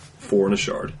give it 4 and a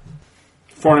shard.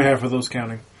 4.5 for those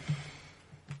counting.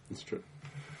 That's true.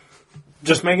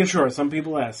 Just making sure. Some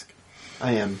people ask.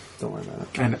 I am. Don't worry about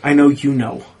it. And I know you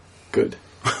know. Good.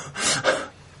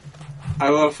 I had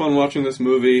a lot of fun watching this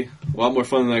movie. A lot more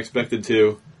fun than I expected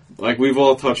to. Like we've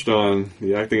all touched on,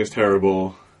 the acting is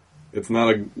terrible. It's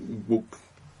not a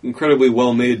incredibly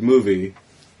well-made movie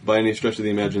by any stretch of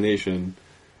the imagination.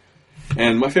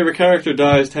 And my favorite character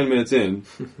dies 10 minutes in.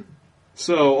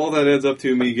 So all that adds up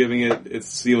to me giving it its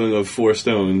ceiling of 4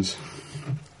 stones.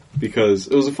 Because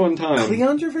it was a fun time.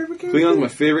 Cleon's your favorite character? Cleon's my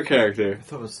favorite character. I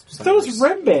thought it was That was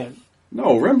Rembrandt.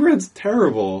 No, Rembrandt's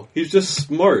terrible. He's just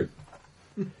smart.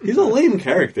 He's a lame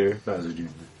character. Bowser Jr.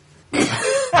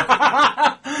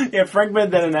 Yeah, Frank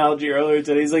made that analogy earlier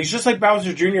today. He's like, he's just like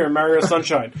Bowser Jr. in Mario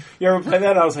Sunshine. You ever play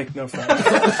that? I was like, no, Frank.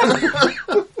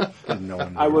 No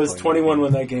one I was played 21 that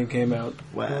when that game came out.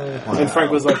 Wow. And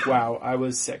Frank was like, wow, I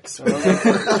was 6. And I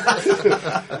was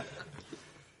like,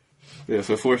 Yeah,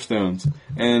 so 4 stones.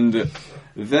 And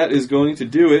that is going to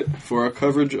do it for our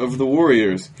coverage of the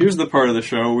Warriors. Here's the part of the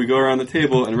show where we go around the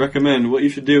table and recommend what you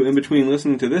should do in between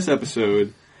listening to this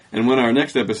episode and when our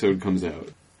next episode comes out.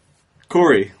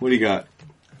 Corey, what do you got?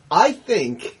 I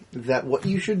think that what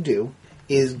you should do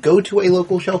is go to a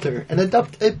local shelter and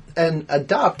adopt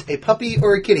a puppy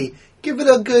or a kitty. Give it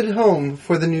a good home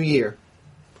for the new year.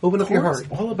 Open up your heart.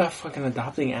 it's all about fucking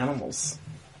adopting animals.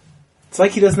 It's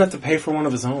like he doesn't have to pay for one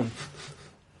of his own.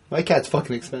 My cat's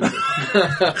fucking expensive.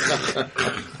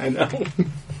 I know.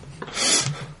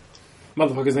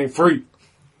 Motherfuckers ain't free.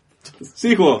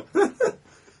 Sequel.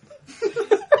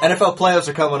 NFL playoffs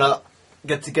are coming up.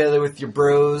 Get together with your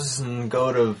bros and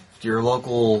go to your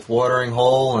local watering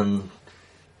hole and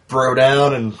bro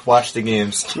down and watch the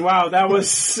games. Wow, that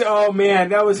was, oh man,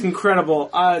 that was incredible.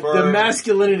 The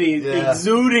masculinity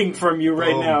exuding from you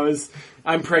right now is,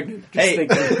 I'm pregnant. Just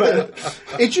thinking about it.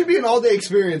 It should be an all-day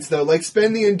experience, though. Like,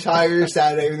 spend the entire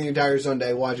Saturday or the entire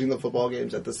Sunday watching the football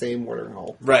games at the same watering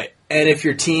hole. Right. And if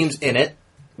your team's in it,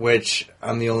 which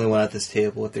I'm the only one at this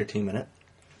table with their team in it,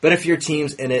 but if your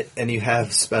team's in it and you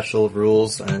have special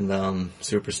rules and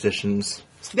superstitions,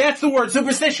 That's the word,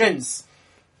 superstitions!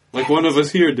 Like one of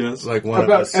us here does. like one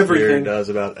About of us here everything. does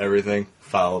about everything,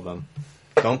 follow them.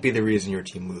 Don't be the reason your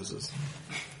team loses.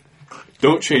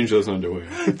 Don't change those underwear.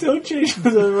 Don't change the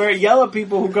word. Yell at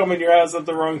people who come in your house at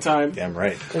the wrong time. Damn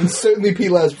right. And certainly pee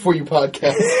labs before you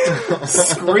podcast.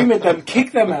 Scream at them,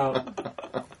 kick them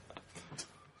out.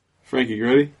 Frankie, you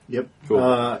ready? Yep.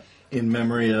 Cool. In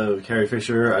memory of Carrie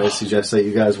Fisher, I suggest that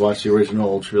you guys watch the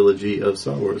original trilogy of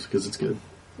Star Wars because it's good.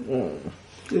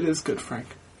 It is good, Frank.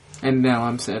 And now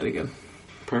I'm sad again.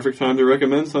 Perfect time to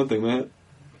recommend something, Matt.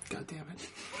 God damn it.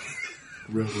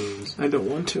 Rebels. I don't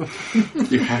want to.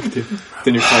 You have to. It's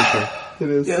in your contract. It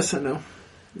is. Yes, I know.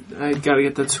 I gotta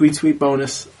get that sweet, sweet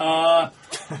bonus. I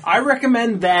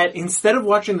recommend that instead of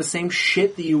watching the same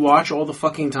shit that you watch all the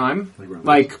fucking time,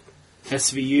 like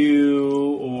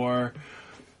SVU or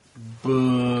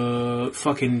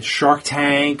fucking Shark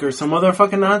Tank or some other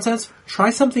fucking nonsense, try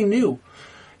something new.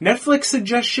 Netflix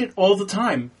suggests shit all the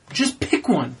time. Just pick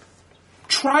one.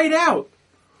 Try it out.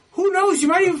 Who knows? You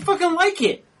might even fucking like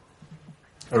it.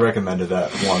 I recommended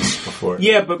that once before.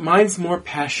 Yeah, but mine's more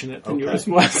passionate than yours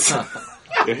was.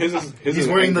 Yeah, his He's is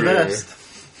wearing the angrier. vest.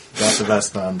 That's the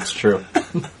best one. It's true.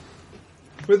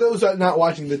 For those not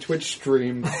watching the Twitch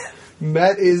stream,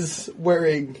 Matt is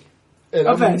wearing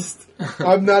A vest.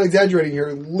 I'm not exaggerating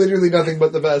here. Literally nothing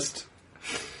but the vest.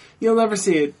 You'll never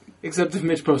see it, except if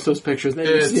Mitch posts those pictures. Then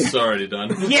you see It's it. already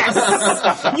done.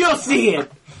 Yes! You'll see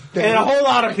it! And a whole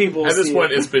lot of people will At this see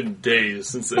point, it. it's been days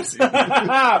since I've seen it.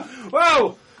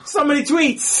 Whoa! So many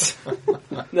tweets!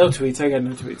 No tweets. I got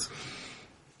no tweets.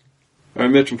 All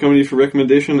right, Mitch, I'm coming to you for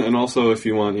recommendation, and also if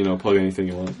you want, plug anything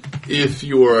you want. If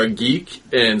you are a geek,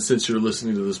 and since you're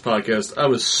listening to this podcast,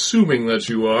 I'm assuming that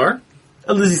you are.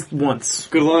 At least once.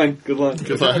 Good line. Good line.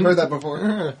 Good I've line. heard that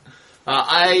before.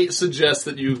 I suggest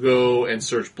that you go and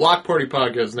search Block Party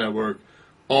Podcast Network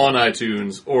on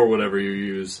iTunes or whatever you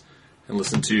use and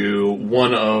listen to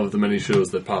one of the many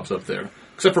shows that pops up there.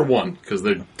 Except for one, because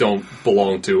they don't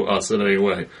belong to us in any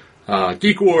way.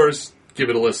 Geek Wars, give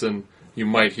it a listen. You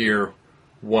might hear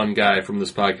one guy from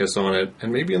this podcast on it,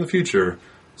 and maybe in the future,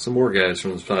 some more guys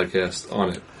from this podcast on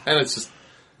it. And it's just,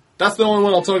 that's the only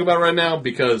one I'll talk about right now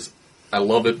because I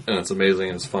love it, and it's amazing,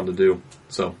 and it's fun to do.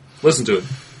 So, listen to it.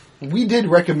 We did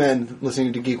recommend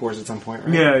listening to Geek Wars at some point,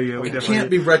 right? Yeah, we It definitely can't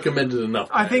be recommended enough.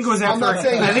 I think it was after. not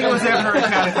saying I think it was after a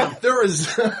catacomb. There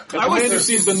is... I was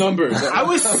sees the numbers. I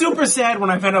was super sad when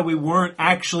I found out we weren't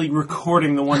actually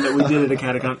recording the one that we did at a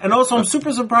catacomb. And also, I'm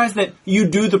super surprised that you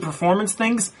do the performance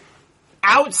things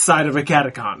outside of a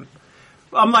catacomb.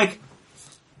 I'm like,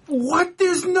 what?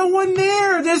 There's no one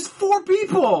there. There's 4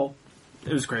 people.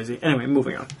 It was crazy. Anyway,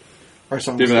 moving on. Our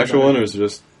song Do you have an was actual so one, bad. or is it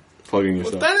just plugging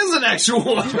yourself? That is an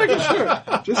actual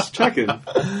one. Just checking.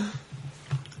 I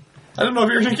don't know if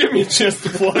you're going to give me a chance to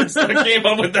plug, so I came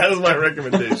up with that as my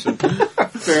recommendation.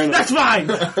 Fair enough. That's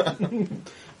fine!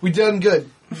 We done good.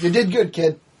 You did good,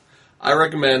 kid. I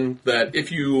recommend that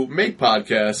if you make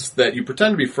podcasts, that you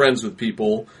pretend to be friends with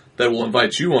people that will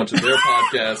invite you onto their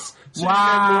podcasts. So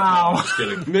Wow. I'm just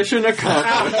kidding. Mission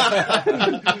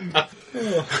accomplished.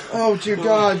 Oh, dear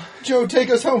God. Joe, take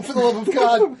us home for the love of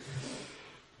God.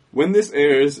 When this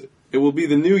airs, it will be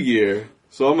the new year,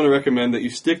 so I'm going to recommend that you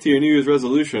stick to your New Year's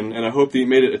resolution, and I hope that you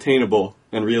made it attainable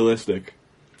and realistic.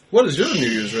 What is your New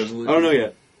Year's resolution? I don't know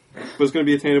yet, but it's going to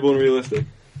be attainable and realistic.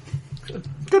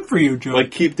 Good for you, Joe.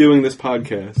 Like, keep doing this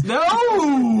podcast.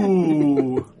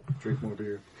 No! Drink more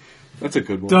beer. That's a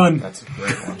good one. Done. That's a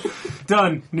great one.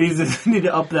 Done. Need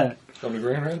to up that. Come to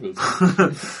Grand Rapids.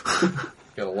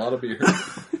 Got a lot of beer.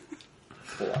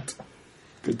 A lot.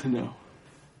 Good to know.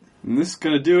 And this is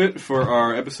going to do it for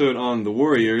our episode on the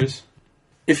Warriors.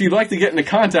 If you'd like to get into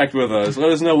contact with us,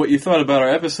 let us know what you thought about our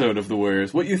episode of the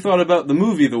Warriors, what you thought about the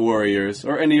movie The Warriors,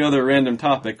 or any other random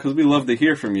topic, because we love to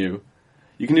hear from you.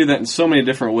 You can do that in so many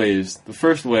different ways. The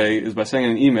first way is by sending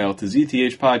an email to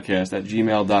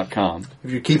zthpodcast@gmail.com.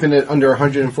 If you're keeping it under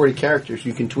 140 characters,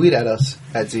 you can tweet at us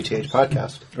at ZTH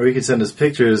Podcast. Or you can send us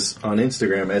pictures on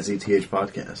Instagram at ZTH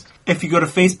Podcast. If you go to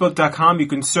Facebook.com, you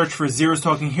can search for Zeros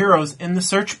Talking Heroes in the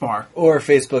search bar. Or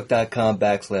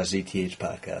Facebook.com/ZTH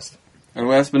Podcast. And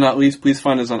last but not least, please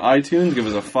find us on iTunes, give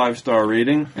us a 5-star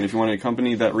rating, and if you want to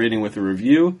accompany that rating with a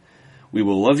review, we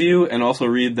will love you and also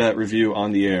read that review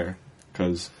on the air,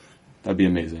 because that'd be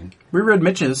amazing. We read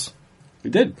Mitch's. We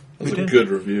did. That's a did. good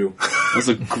review. That was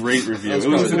a great review. That was It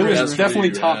was, probably the it was best definitely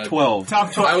review top you had. 12.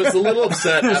 Top 12. I was a little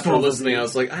upset There's after one listening. I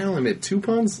was like, I only made 2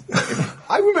 puns?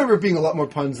 I remember it being a lot more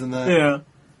puns than that. Yeah.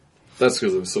 That's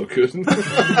because it was so good.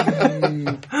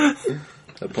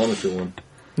 That Punisher one.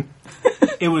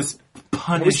 It was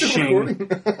Are we still punishing.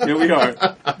 recording? Here we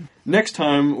are. Next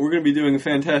time, we're going to be doing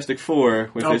Fantastic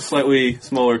Four with Oh. a slightly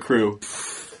smaller crew.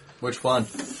 Which one?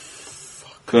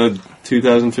 The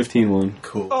 2015 one.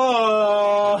 Cool.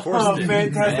 Oh, Four-stick.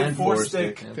 Fantastic And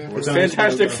Four-Stick.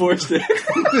 Fantastic Four stick.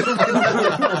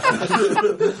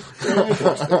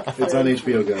 It's on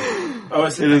HBO Go. Oh,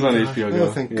 It is on HBO Go.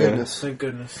 Oh, thank Yeah. goodness. Thank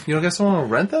goodness. You don't guess someone will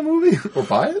rent that movie? Or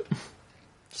buy it?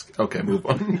 Okay, move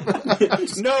on.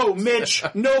 No, Mitch,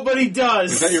 nobody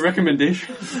does. Is that your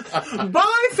recommendation?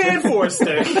 Buy Fan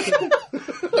Four-Stick.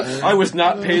 I was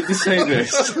not paid to say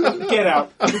this. Get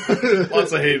out.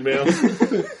 Lots of hate mail.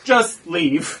 Just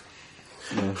leave.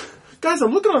 Guys,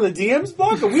 I'm looking on the DMs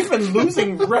block, and we've been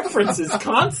losing references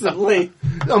constantly.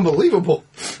 Unbelievable.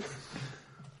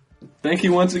 Thank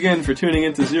you once again for tuning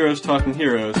in to Zero's Talking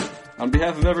Heroes. On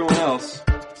behalf of everyone else,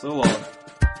 so long.